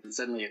 and then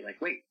suddenly you're like,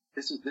 wait,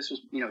 this was,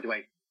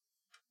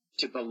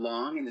 to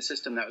belong in the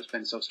system that has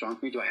been so strong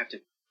for me, I have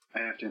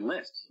to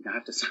enlist, I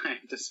have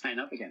to sign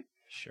up again.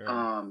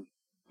 Sure.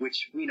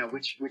 Which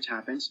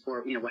happens,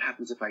 or, what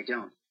happens if I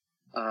don't?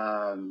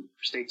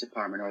 State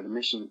Department or the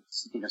mission,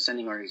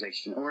 sending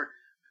organization, or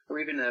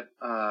even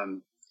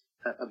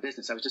a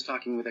business. I was just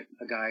talking with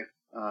a guy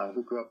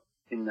who grew up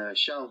in the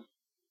Shell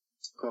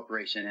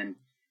Corporation,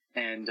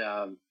 and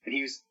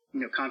he was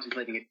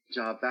contemplating a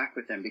job back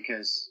with them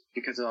because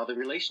of all the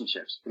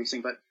relationships. But he's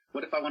saying, but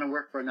what if I want to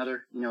work for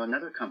another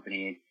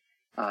company?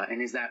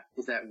 And is that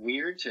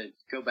weird to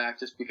go back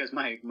just because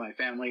my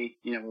family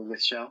were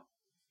with Shell?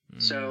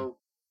 Mm. So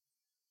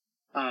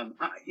on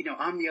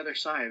the other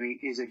side, I mean,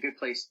 is a good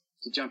place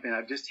to jump in.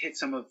 I've just hit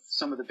some of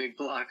the big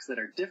blocks that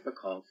are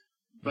difficult,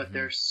 but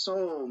there's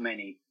so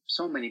many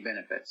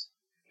benefits.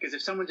 Because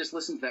if someone just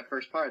listens to that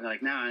first part and they're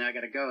like, "No, I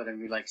got to go," then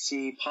you're like,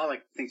 "See,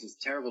 Pollock thinks it's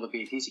terrible to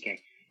be a TCK,"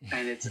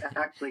 and it's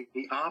actually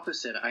the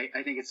opposite. I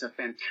think it's a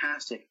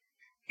fantastic.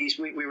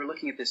 We were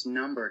looking at this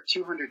number: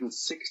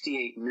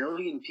 268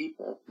 million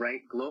people,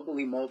 right,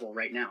 globally mobile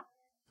right now,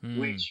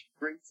 which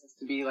brings us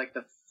to be like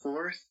the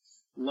fourth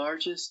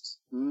largest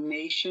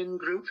nation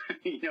group.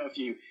 If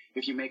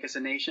you make us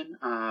a nation.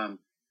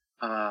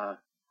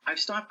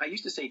 I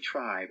used to say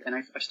tribe, and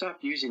I've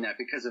stopped using that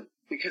because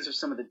of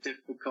some of the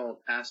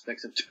difficult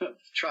aspects of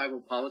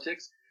tribal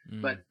politics.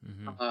 But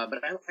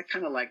I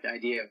kind of like the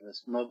idea of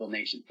this mobile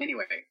nation.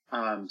 Anyway,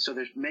 so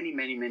there's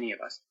many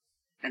of us,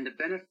 and the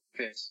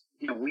benefits.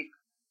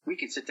 We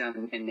can sit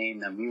down and name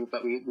them.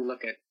 But we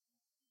look at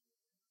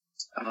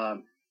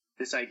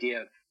this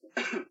idea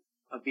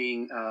of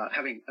being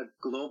having a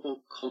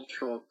global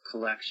cultural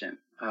collection,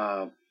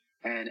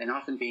 and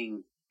often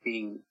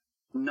being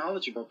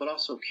knowledgeable, but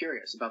also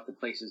curious about the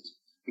places,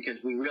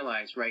 because we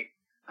realize, right,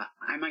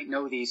 I might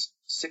know these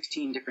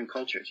 16 different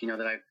cultures,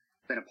 that I've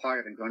been a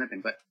part of and grown up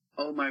in, but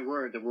oh my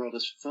word, the world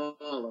is full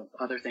of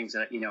other things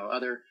that,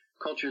 other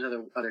cultures,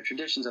 other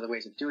traditions, other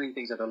ways of doing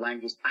things, other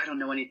languages I don't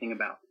know anything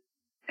about.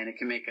 And it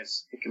can make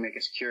us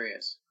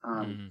curious.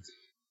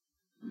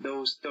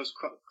 Those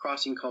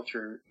crossing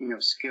culture,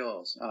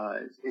 skills,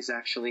 is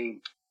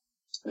actually,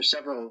 there's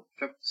several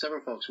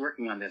folks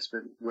working on this,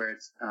 but where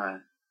it's,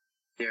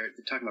 they're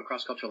talking about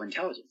cross-cultural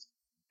intelligence,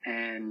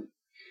 and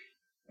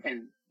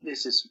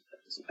this is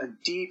a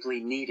deeply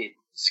needed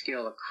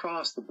skill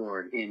across the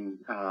board in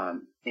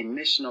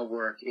missional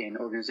work, in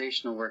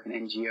organizational work, in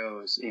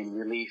NGOs, in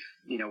relief,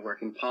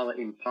 work in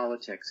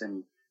politics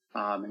and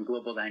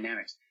global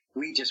dynamics.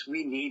 We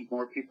need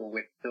more people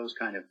with those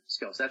kind of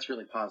skills. That's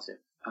really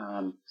positive.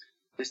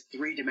 This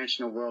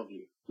three-dimensional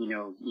worldview.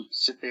 You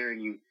sit there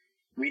and you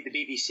read the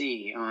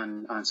BBC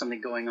on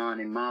something going on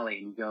in Mali,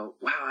 and you go,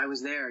 "Wow, I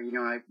was there.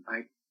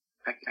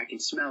 I can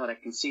smell it. I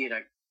can see it.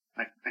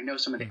 I know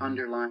some of the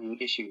underlying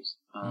issues."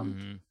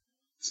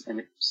 And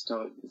it's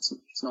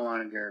no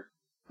longer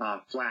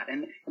flat,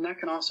 and that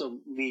can also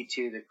lead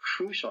to the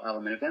crucial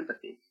element of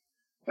empathy,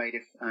 right?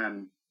 If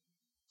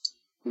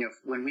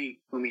when we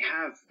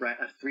have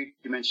a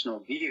three-dimensional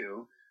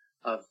view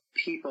of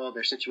people,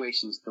 their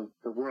situations,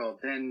 the world,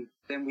 then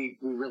we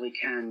really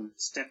can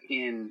step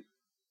in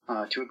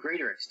to a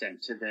greater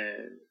extent to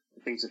the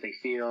things that they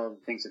feel,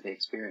 the things that they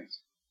experience.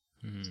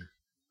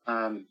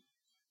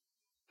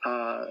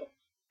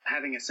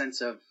 Having a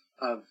sense of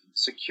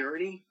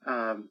security,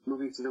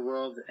 moving through the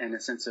world, and a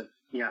sense of,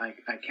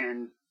 I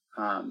can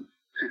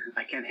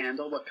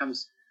handle what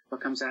comes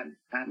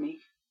at me,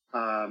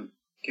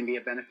 can be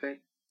a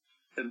benefit.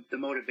 The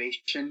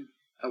motivation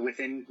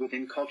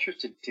within culture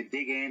to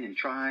dig in and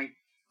try.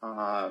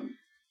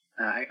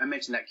 I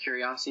mentioned that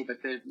curiosity, but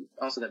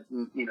also that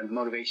the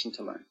motivation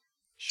to learn.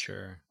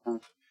 Sure.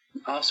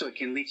 Also, it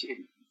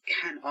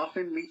can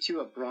often lead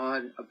to a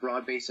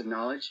broad base of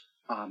knowledge.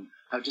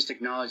 I'll just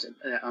acknowledge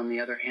that on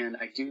the other hand,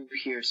 I do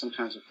hear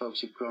sometimes of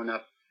folks who've grown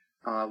up.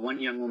 One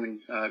young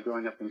woman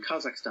growing up in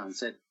Kazakhstan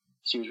said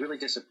she was really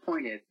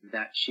disappointed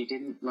that she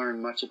didn't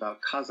learn much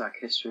about Kazakh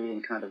history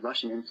and kind of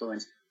Russian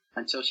influence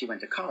until she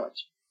went to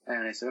college.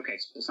 And I said, okay,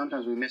 so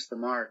sometimes we miss the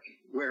mark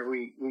where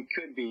we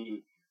could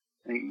be,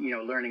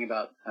 learning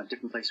about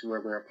different places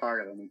where we're a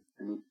part of,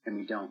 and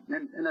we don't.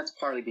 And that's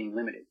partly being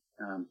limited.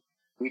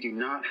 We do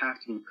not have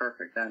to be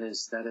perfect.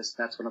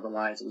 That's one of the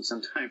lies that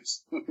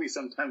we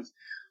sometimes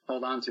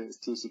hold on to as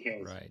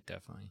TCKs. Right,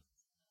 definitely.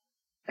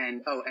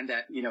 And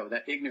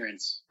that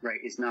ignorance, right,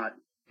 is not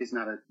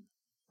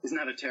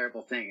a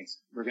terrible thing.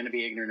 We're going to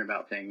be ignorant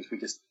about things. We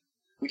just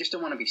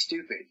don't want to be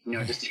stupid.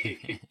 Just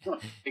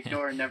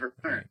ignore and never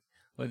learn. Right.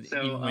 Well,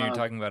 so, even when you're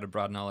talking about a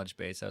broad knowledge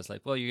base, I was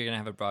like, well, you're going to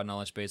have a broad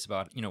knowledge base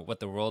about, what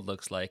the world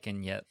looks like,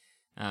 and yet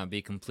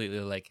be completely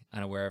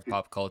unaware of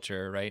pop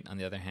culture, right? On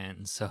the other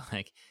hand, so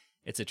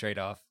it's a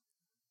trade-off.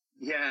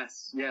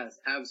 Yes,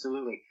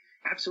 absolutely.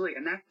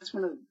 And that's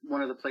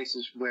one of the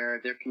places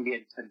where there can be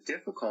a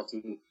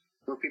difficulty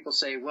where people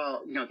say,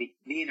 well, the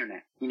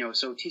internet,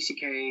 so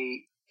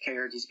TCK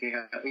care,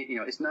 TCK,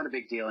 it's not a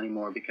big deal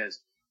anymore because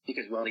the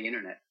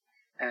internet.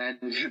 And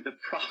the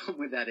problem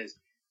with that is,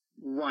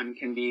 one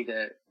can be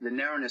the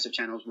narrowness of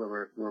channels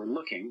where we're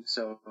looking.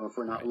 So if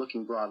we're not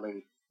looking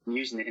broadly and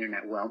using the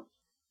internet well.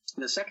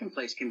 The second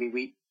place can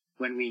be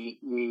when we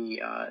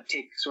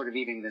take sort of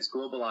even this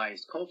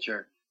globalized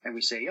culture and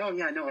we say, oh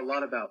yeah, I know a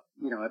lot about,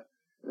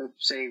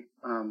 say,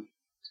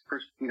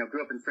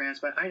 grew up in France,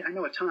 but I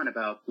know a ton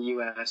about the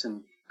U.S.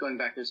 and going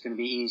back there is going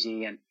to be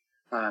easy. And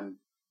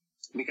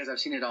because I've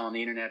seen it all on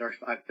the internet, or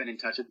I've been in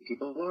touch with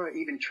people, or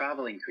even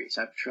travel increase.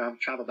 I've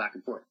traveled back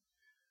and forth.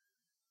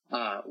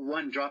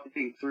 One,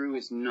 dropping through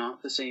is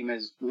not the same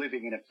as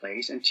living in a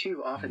place. And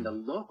two, often the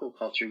local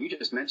culture, you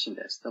just mentioned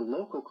this, the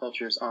local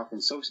culture is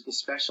often so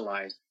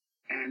specialized,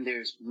 and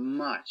there's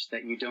much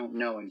that you don't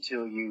know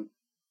until you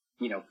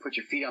put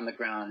your feet on the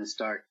ground and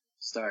start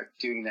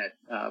doing that,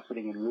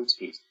 putting in roots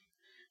piece.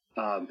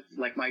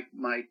 Like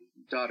my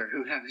daughter,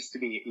 who happens to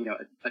be,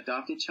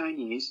 adopted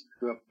Chinese,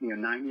 grew up,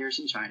 9 years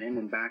in China and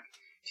then back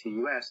to the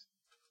U.S.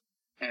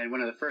 And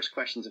one of the first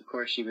questions, of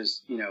course, she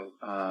was,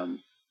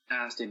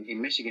 asked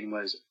in Michigan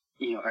was,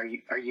 are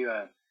you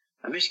a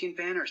Michigan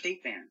fan or a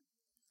State fan?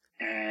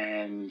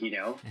 And,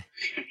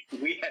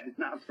 we had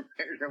not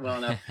prepared her well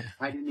enough.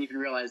 I didn't even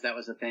realize that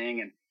was a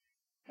thing.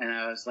 And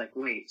I was like,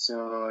 wait, so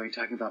are you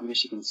talking about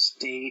Michigan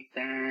State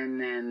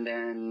then? And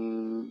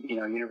then,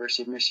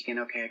 University of Michigan.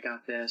 Okay, I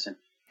got this. And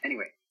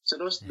anyway, so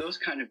those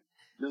kind of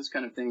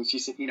things, she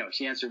said,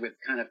 she answered with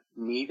kind of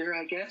neither,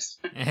 I guess,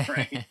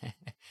 right?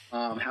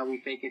 How we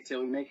fake it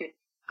till we make it.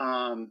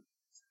 But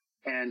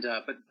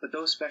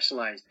those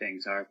specialized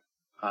things are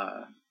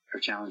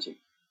challenging.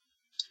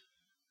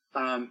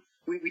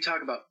 We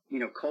talk about,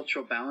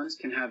 cultural balance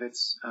can have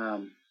its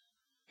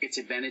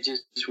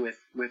advantages with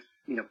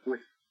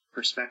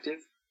perspective.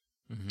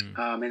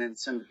 Mm-hmm. And then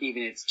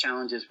even its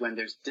challenges when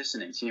there's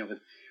dissonance,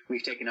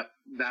 we've taken up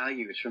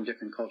values from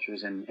different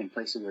cultures and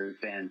places where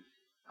we've been.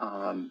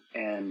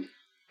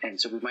 And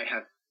so we might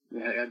have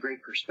a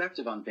great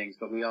perspective on things,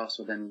 but we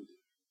also then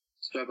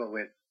struggle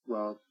with,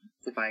 well,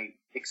 if I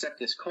accept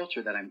this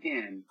culture that I'm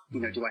in,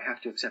 do I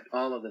have to accept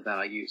all of the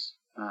values?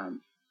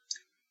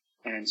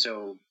 And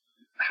so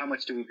how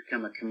much do we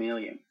become a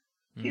chameleon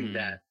in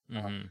that?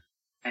 Mm-hmm.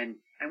 And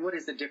what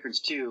is the difference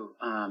too?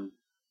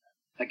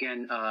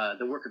 Again,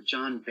 the work of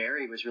John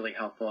Barry was really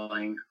helpful.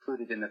 I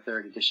included in the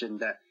third edition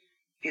that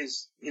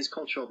his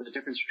the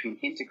difference between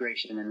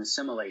integration and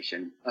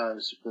assimilation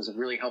was a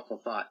really helpful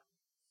thought.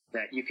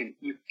 That you can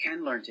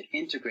learn to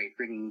integrate,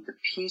 bringing the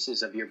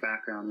pieces of your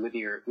background with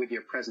your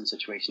present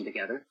situation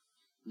together,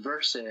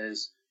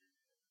 versus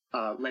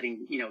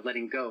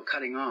letting go,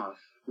 cutting off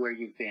where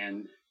you've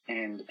been,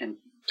 and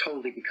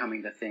totally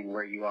becoming the thing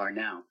where you are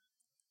now.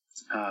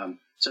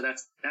 So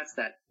that's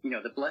that.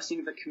 The blessing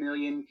of the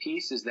chameleon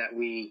piece is that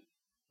we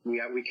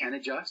can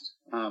adjust.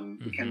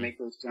 Mm-hmm. We can make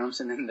those jumps,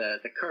 and then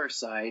the curse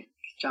side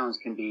challenge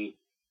can be,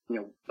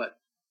 but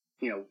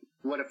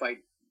what if I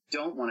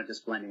don't want to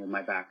just blend in with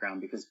my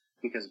background because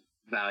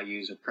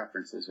values or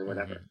preferences or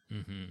whatever.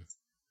 Mm-hmm.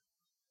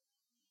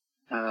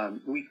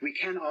 We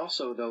can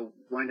also, though,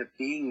 wind up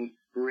being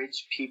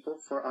bridge people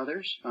for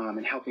others,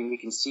 and helping. We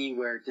can see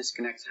where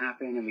disconnects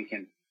happen, and we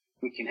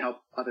can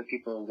help other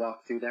people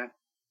walk through that.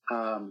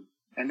 And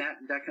that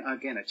can,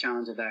 again, a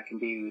challenge of that can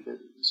be the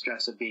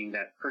stress of being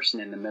that person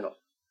in the middle.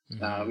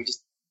 Mm-hmm. We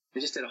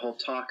just did a whole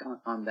talk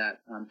on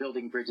that,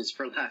 building bridges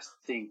for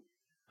lasting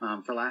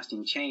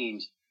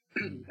change.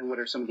 And what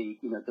are some of the,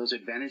 those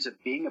advantages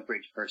of being a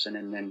bridge person,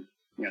 and then,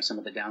 some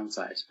of the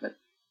downsides. But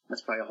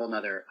that's probably a whole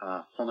nother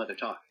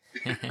talk.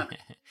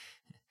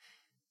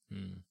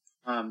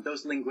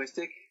 Those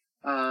linguistic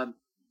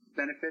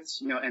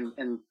benefits,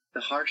 and the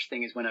harsh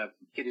thing is when a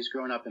kid who's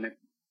grown up in a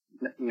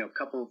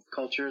couple of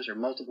cultures or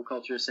multiple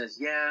cultures says,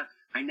 yeah,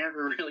 I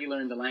never really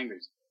learned the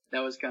language.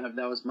 That was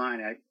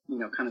mine. I,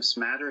 kind of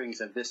smatterings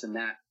of this and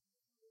that.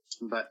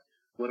 But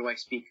what do I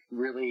speak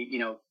really,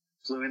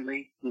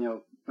 fluently?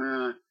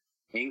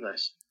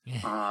 English.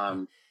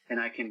 And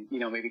I can,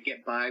 maybe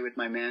get by with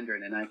my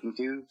Mandarin, and I can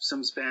do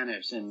some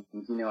Spanish, and,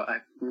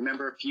 I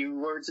remember a few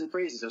words and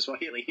phrases of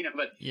Swahili,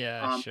 but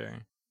yeah,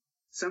 sure.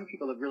 Some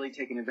people have really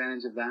taken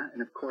advantage of that.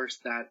 And of course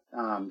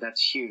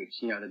that's huge.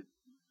 The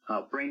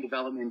brain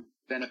development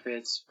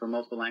benefits for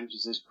multiple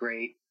languages is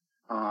great.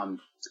 The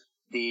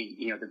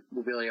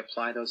ability to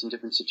apply those in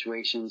different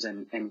situations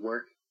and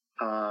work.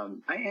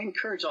 I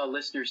encourage all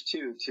listeners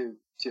too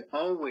to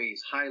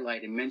always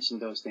highlight and mention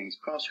those things,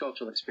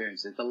 cross-cultural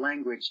experiences, the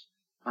language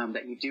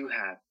that you do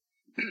have.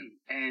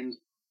 And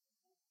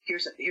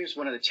here's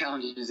one of the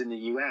challenges in the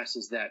U.S.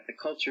 is that the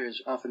culture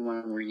is often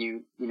one where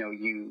you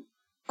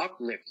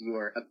uplift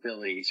your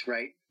abilities,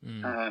 right?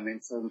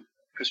 And so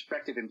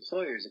prospective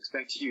employers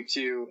expect you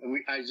to,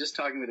 and I was just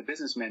talking with a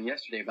businessman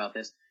yesterday about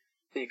this,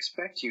 they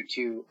expect you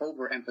to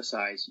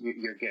overemphasize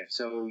your gift.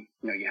 So,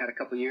 you had a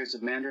couple of years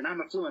of Mandarin.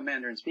 I'm a fluent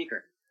Mandarin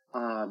speaker.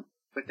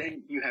 But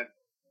then you have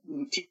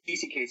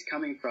TCKs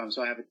coming from,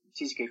 so I have a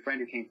TCK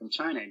friend who came from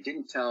China and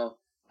didn't tell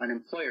an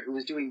employer who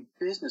was doing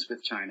business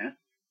with China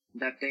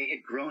that they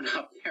had grown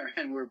up there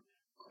and were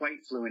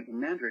quite fluent in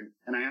Mandarin.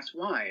 And I asked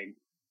why. And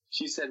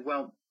she said,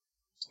 well,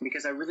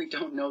 because I really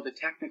don't know the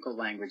technical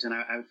language, and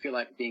I would feel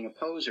like being a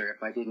poser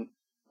if I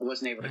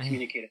wasn't able to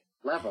communicate at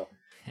that level.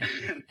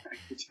 And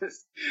I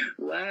just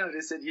laughed.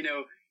 I said,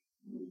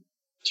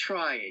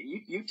 try it.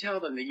 You tell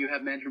them that you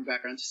have Mandarin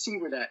background to see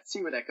where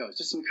that goes.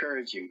 Just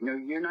encourage you.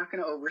 You're not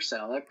going to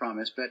oversell, I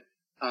promise. But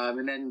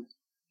and then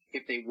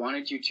if they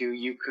wanted you to,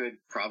 you could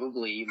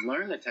probably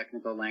learn the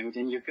technical language,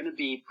 and you're going to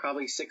be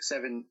probably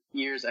 6-7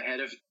 years ahead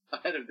of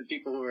the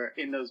people who are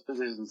in those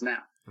positions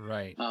now.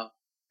 Right.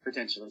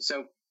 Potentially.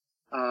 So,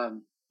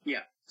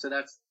 yeah. So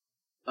that's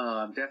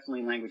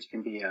definitely language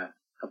can be a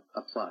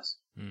plus.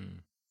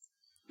 Mm.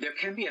 There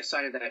can be a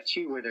side of that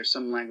too, where there's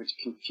some language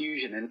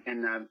confusion,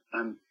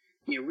 and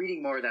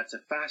reading more. That's a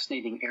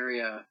fascinating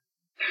area.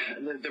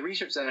 The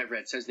research that I've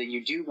read says that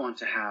you want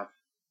to have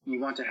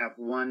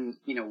one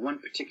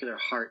particular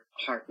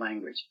heart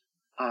language,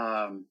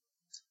 and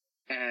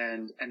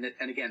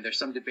again, there's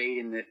some debate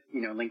in the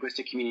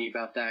linguistic community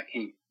about that.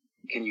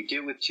 Can you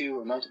do with two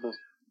or multiple?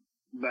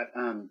 But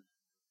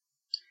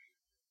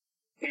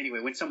anyway,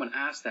 when someone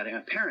asks that,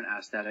 a parent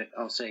asks that,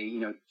 I'll say,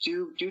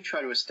 do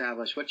try to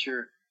establish what's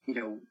your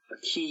a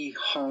key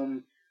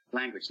home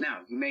language.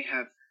 Now, you may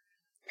have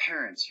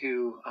parents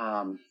who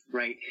who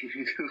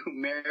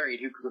married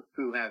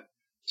who have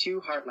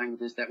two heart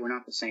languages that were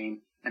not the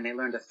same, and they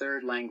learned a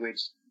third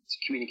language to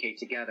communicate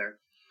together.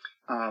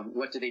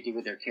 What do they do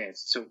with their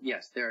kids? So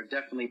yes, there are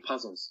definitely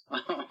puzzles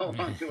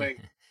along the way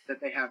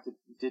that they have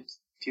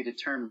to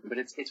determine, but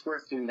it's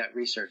worth doing that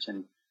research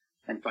and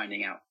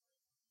finding out.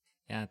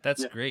 Yeah,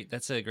 that's great.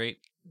 That's a great,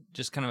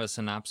 just kind of a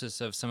synopsis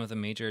of some of the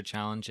major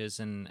challenges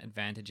and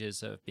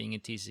advantages of being a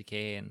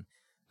TCK. And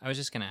I was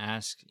just going to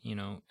ask,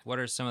 what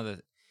are some of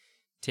the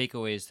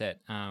takeaways that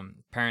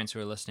parents who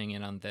are listening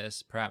in on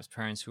this, perhaps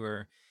parents who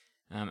are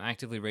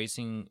actively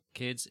raising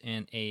kids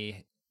in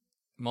a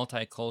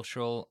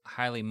multicultural,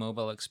 highly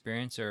mobile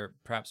experience, or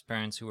perhaps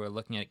parents who are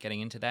looking at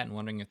getting into that and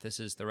wondering if this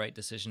is the right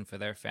decision for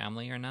their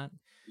family or not?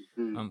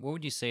 Mm-hmm. What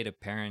would you say to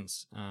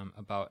parents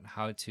about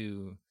how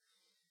to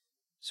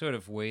sort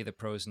of weigh the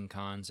pros and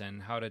cons,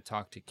 and how to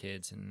talk to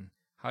kids, and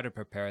how to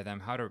prepare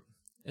them, how do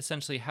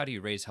you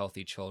raise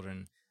healthy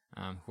children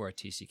who are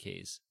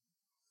TCKs?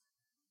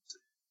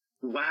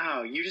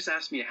 Wow, you just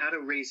asked me how to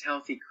raise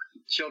healthy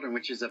children,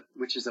 which is a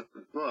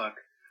book,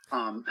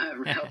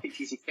 Healthy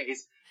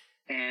TCKs,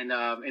 and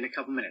in a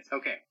couple minutes.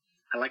 Okay,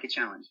 I like a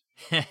challenge.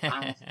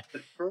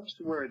 The first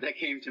word that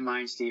came to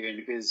mind,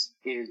 Stephen, is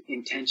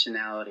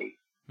intentionality.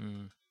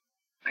 Mm.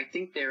 I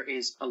think there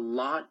is a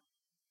lot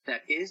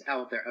that is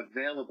out there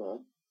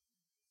available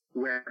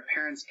where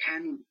parents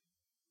can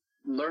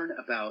learn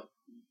about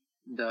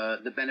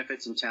the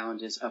benefits and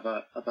challenges of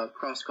a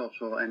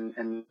cross-cultural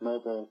and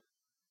mobile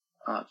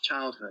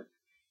childhood,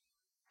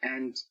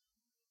 and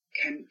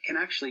can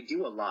actually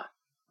do a lot.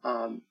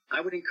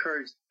 I would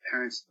encourage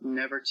parents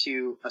never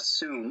to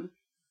assume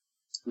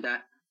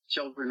that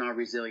children are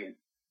resilient.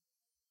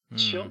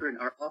 Children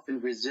are often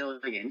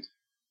resilient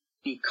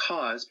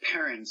because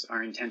parents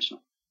are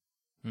intentional.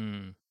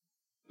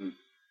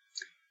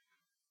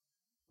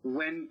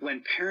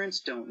 When parents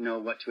don't know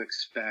what to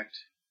expect,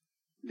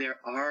 there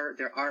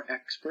are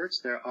experts,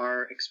 there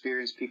are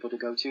experienced people to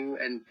go to,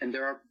 and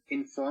there are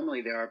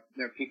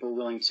people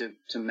willing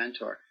to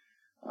mentor.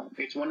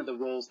 It's one of the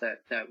roles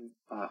that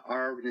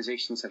our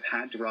organizations have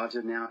had,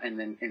 Daraja now, and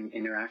then in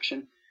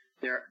Interaction.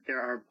 There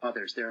are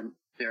others. There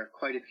are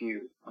quite a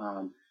few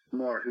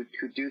more who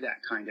do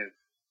that kind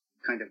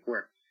of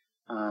work.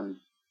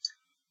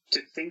 To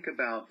think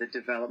about the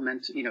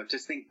development, to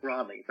think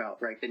broadly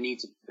about, the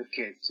needs of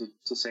kids,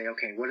 to say,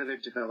 okay, what are their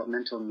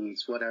developmental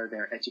needs? What are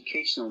their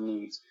educational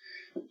needs?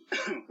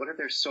 What are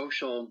their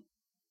social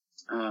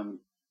and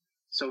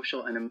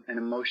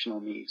emotional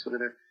needs? What are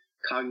their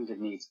cognitive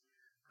needs?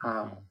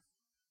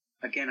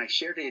 Again, I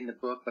shared it in the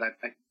book, but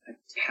I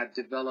had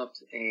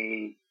developed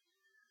a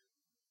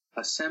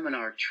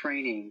seminar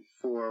training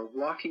for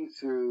walking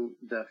through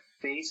the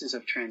phases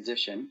of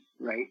transition,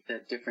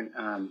 the different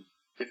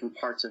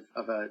parts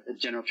of a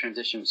general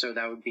transition. So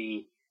that would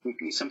be,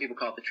 some people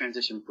call it the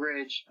transition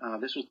bridge.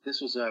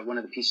 This was one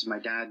of the pieces my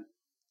dad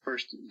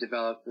first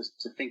developed, was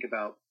to think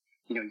about,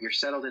 you're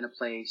settled in a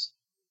place,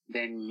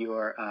 then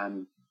you're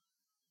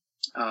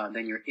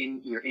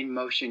in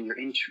motion,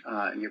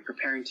 you're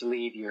preparing to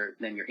leave,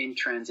 then you're in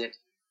transit,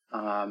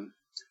 and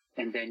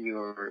then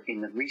you're in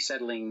the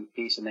resettling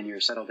piece, and then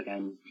you're settled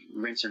again,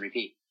 rinse and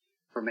repeat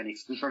for many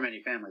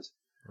families.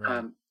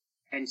 Right.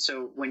 And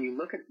so when you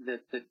look at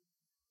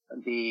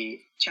the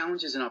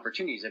challenges and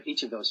opportunities of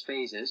each of those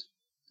phases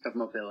of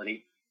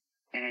mobility,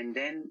 and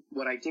then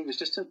what I did was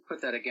just to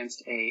put that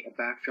against a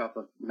backdrop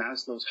of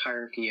Maslow's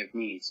hierarchy of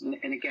needs.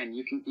 And again,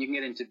 you can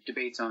get into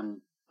debates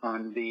on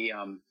the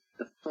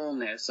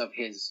fullness of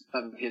his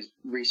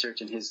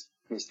research and his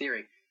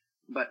theory,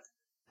 but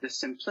the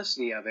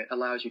simplicity of it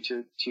allows you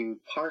to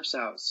parse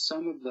out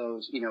some of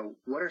those,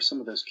 what are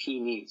some of those key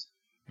needs,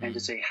 and to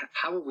say,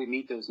 how will we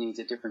meet those needs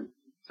at different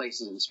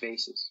places and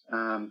spaces?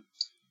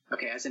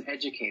 Okay, as an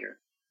educator,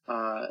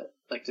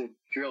 like to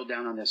drill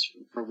down on this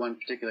for one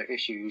particular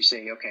issue, you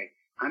say, okay,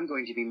 I'm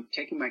going to be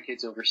taking my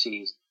kids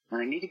overseas,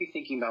 and I need to be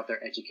thinking about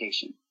their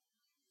education.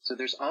 So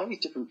there's all these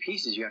different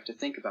pieces you have to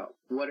think about.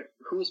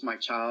 Who is my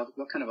child?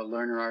 What kind of a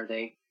learner are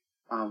they?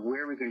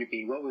 Where are we going to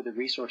be? What will the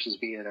resources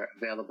be that are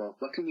available?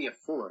 What can we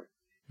afford?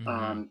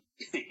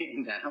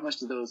 In that, how much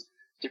do those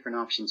different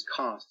options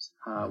cost?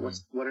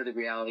 What are the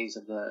realities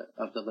of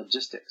the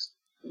logistics?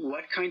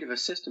 What kind of a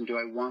system do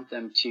I want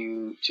them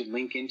to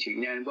link into?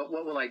 And what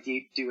will I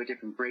do at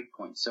different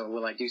breakpoints? So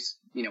will I do,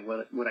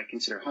 would I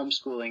consider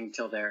homeschooling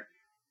until they're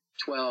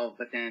 12,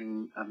 but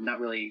then I'm not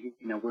really,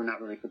 we're not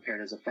really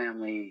prepared as a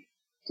family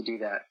to do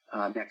that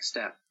next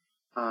step.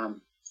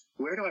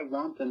 Where do I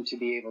want them to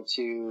be able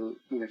to,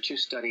 to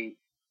study,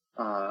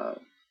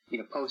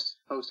 post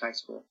high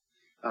school?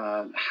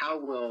 How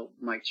will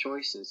my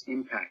choices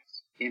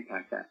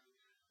impact that?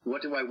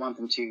 What do I want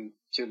them to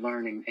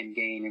learn and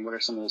gain? And what are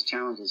some of those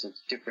challenges of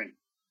different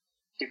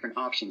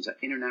options,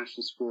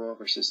 international school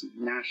versus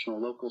national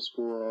local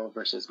school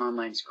versus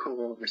online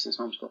school versus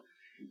homeschool?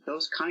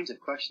 Those kinds of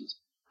questions.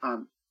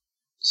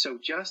 So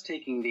just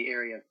taking the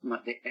area of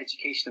the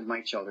education of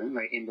my children,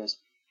 right, in this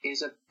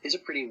is a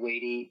pretty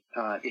weighty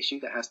issue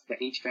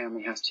that each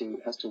family has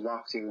to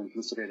walk through and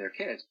consider their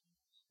kids.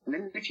 And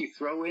then if you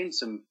throw in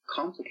some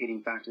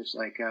complicating factors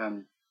like,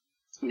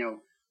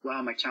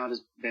 wow, my child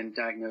has been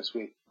diagnosed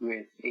with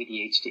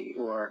ADHD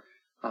or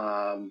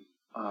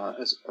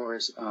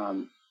is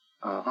on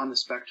the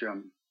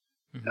spectrum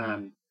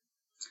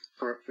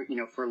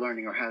for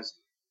learning, or has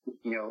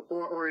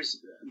or is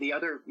the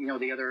other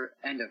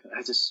end of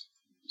has this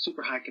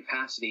super high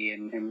capacity,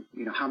 and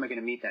how am I going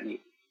to meet that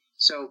need?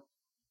 So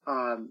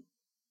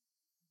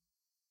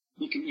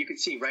you can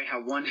see, right,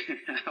 how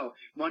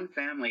one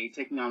family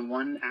taking on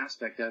one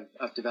aspect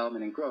of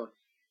development and growth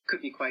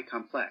could be quite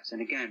complex.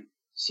 And again,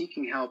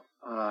 seeking help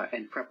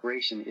and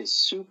preparation is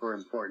super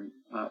important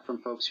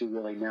from folks who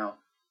really know.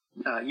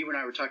 You and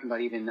I were talking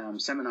about even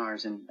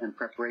seminars and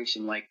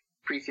preparation, like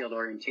pre-field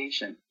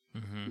orientation,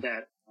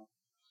 that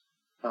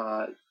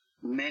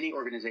many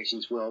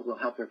organizations will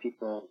help their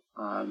people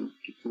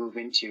move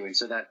into. And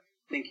so that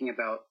thinking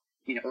about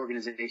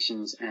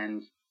organizations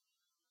and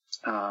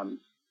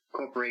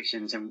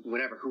corporations and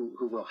whatever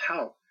who will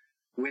help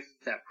with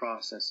that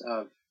process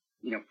of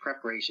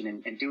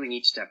preparation and doing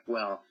each step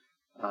well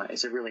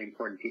is a really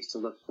important piece to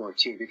look for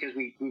too, because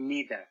we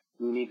need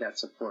that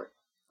support,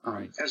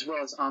 right. As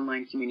well as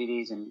online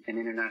communities and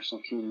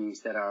international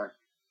communities that are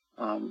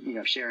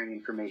sharing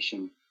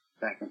information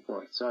back and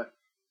forth. So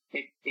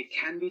it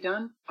can be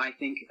done. I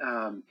think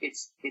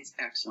it's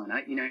excellent.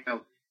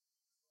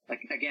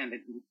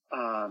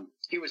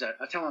 Here was a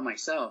tell on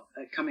myself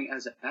coming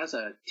as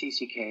a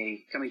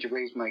TCK, coming to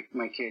raise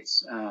my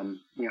kids,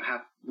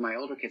 half my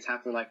older kids,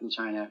 half their life in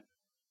China,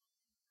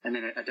 and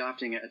then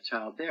adopting a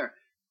child there.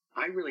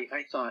 I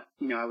thought,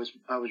 I was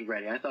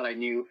ready. I thought I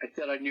knew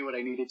what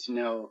I needed to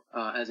know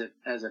as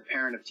a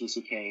parent of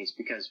TCKs,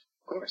 because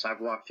of course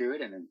I've walked through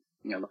it, and then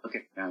look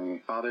at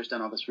my father's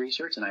done all this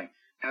research, and I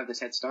have this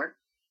head start.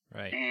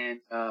 Right. And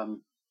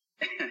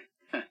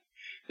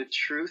the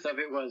truth of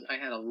it was I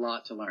had a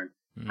lot to learn.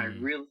 I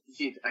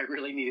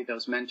really needed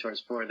those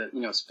mentors for the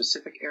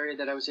specific area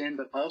that I was in,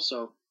 but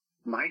also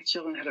my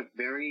children had a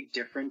very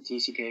different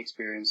TCK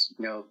experience,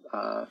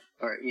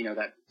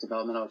 that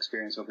developmental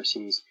experience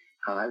overseas.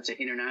 I would say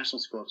international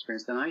school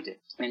experience than I did.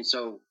 And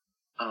so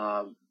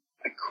I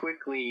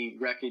quickly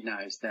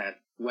recognized that,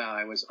 wow,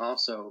 I was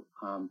also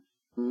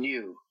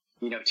new,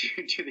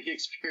 to the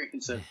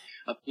experience of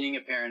being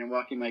a parent and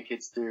walking my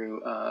kids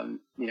through,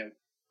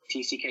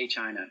 TCK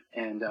China,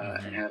 and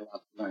had a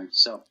lot to learn.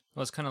 So,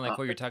 well, it's kind of like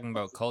what you're talking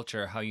about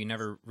culture, how you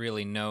never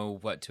really know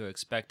what to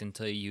expect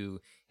until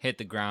you hit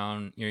the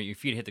ground, your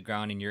feet hit the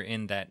ground and you're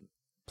in that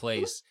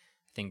place.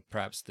 I think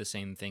perhaps the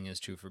same thing is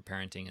true for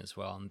parenting as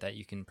well, and that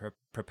you can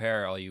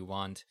prepare all you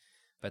want,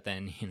 but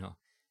then,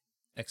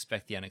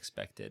 expect the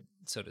unexpected,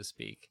 so to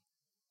speak.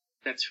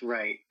 That's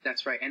right.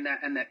 And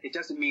that it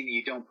doesn't mean that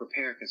you don't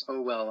prepare because,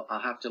 oh, well,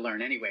 I'll have to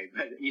learn anyway.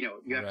 But, you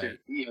have to,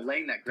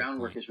 laying that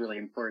groundwork is really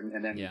important.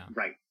 And then,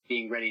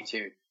 being ready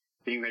to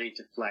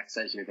flex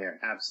as you're there.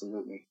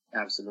 Absolutely.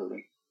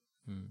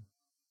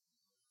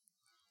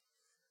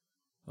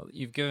 Well,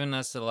 you've given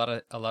us a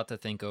lot to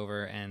think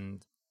over,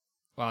 and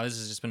wow, this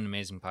has just been an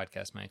amazing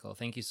podcast, Michael.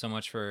 Thank you so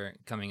much for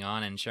coming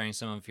on and sharing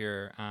some of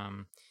your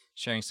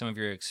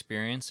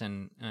experience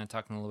and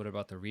talking a little bit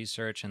about the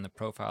research and the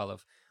profile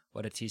of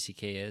what a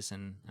TCK is,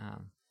 and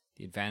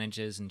the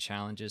advantages and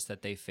challenges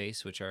that they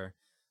face, which are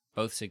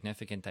both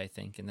significant, I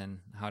think, and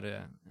then how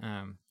to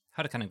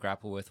kind of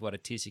grapple with what a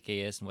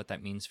TCK is and what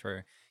that means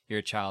for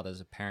your child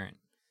as a parent.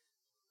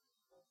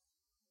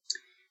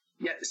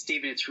 Yeah,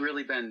 Stephen, it's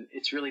really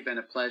been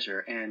a pleasure,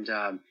 and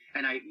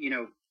I,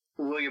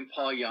 William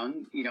Paul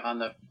Young, on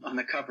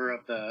the cover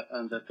of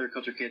the Third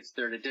Culture Kids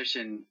third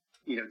edition,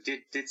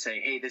 did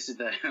say, hey, this is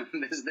the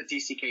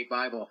TCK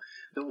Bible.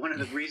 But one of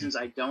the reasons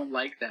I don't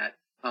like that.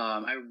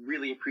 I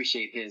really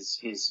appreciate his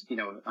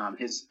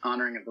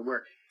honoring of the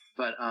work,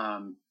 but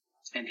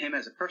and him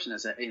as a person,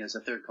 as a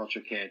third culture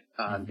kid,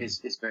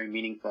 is very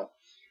meaningful.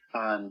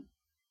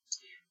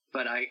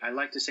 But I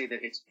like to say that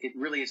it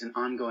really is an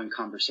ongoing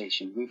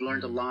conversation. We've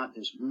learned a lot.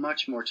 There's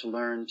much more to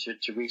learn,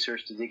 to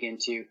research, to dig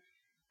into,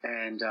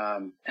 and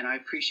I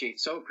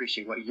appreciate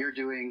what you're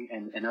doing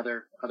and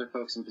other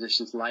folks in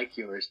positions like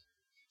yours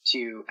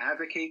to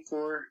advocate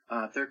for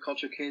third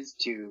culture kids,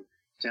 to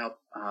to help,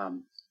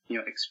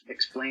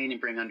 explain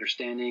and bring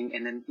understanding.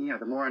 And then,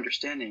 the more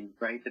understanding,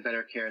 right, the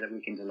better care that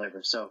we can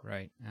deliver. So,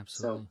 right.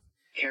 Absolutely. So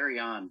carry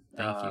on.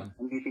 Thank you.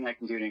 Anything I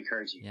can do to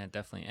encourage you. Yeah,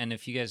 definitely. And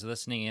if you guys are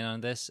listening in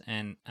on this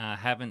and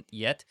haven't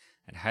yet,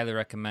 I'd highly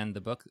recommend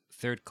the book,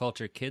 Third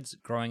Culture Kids,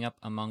 Growing Up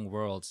Among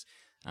Worlds.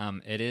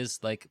 It is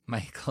like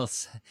Michael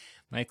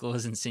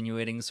was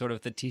insinuating sort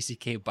of the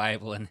TCK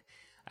Bible, and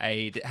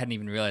I hadn't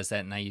even realized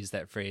that, and I use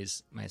that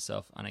phrase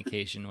myself on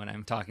occasion when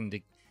I'm talking to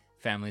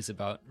families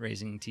about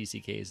raising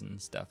TCKs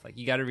and stuff. Like,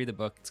 you got to read the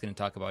book. It's going to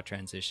talk about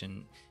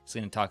transition. It's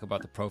going to talk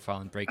about the profile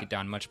and break it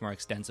down much more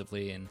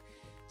extensively, and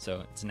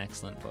so it's an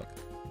excellent book.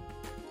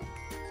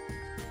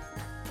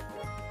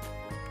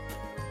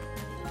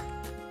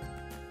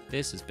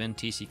 This has been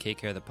TCK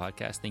Care, the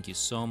podcast. Thank you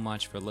so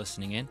much for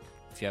listening in.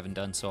 If you haven't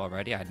done so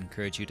already, I'd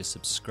encourage you to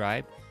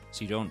subscribe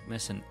so you don't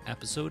miss an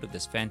episode of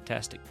this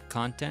fantastic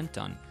content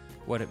on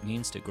what it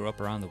means to grow up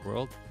around the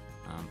world,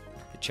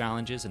 the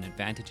challenges and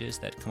advantages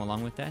that come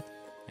along with that,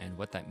 and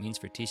what that means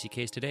for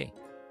TCKs today.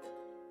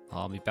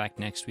 I'll be back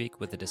next week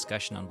with a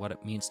discussion on what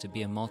it means to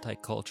be a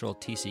multicultural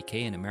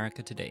TCK in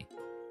America today.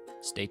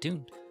 Stay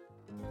tuned.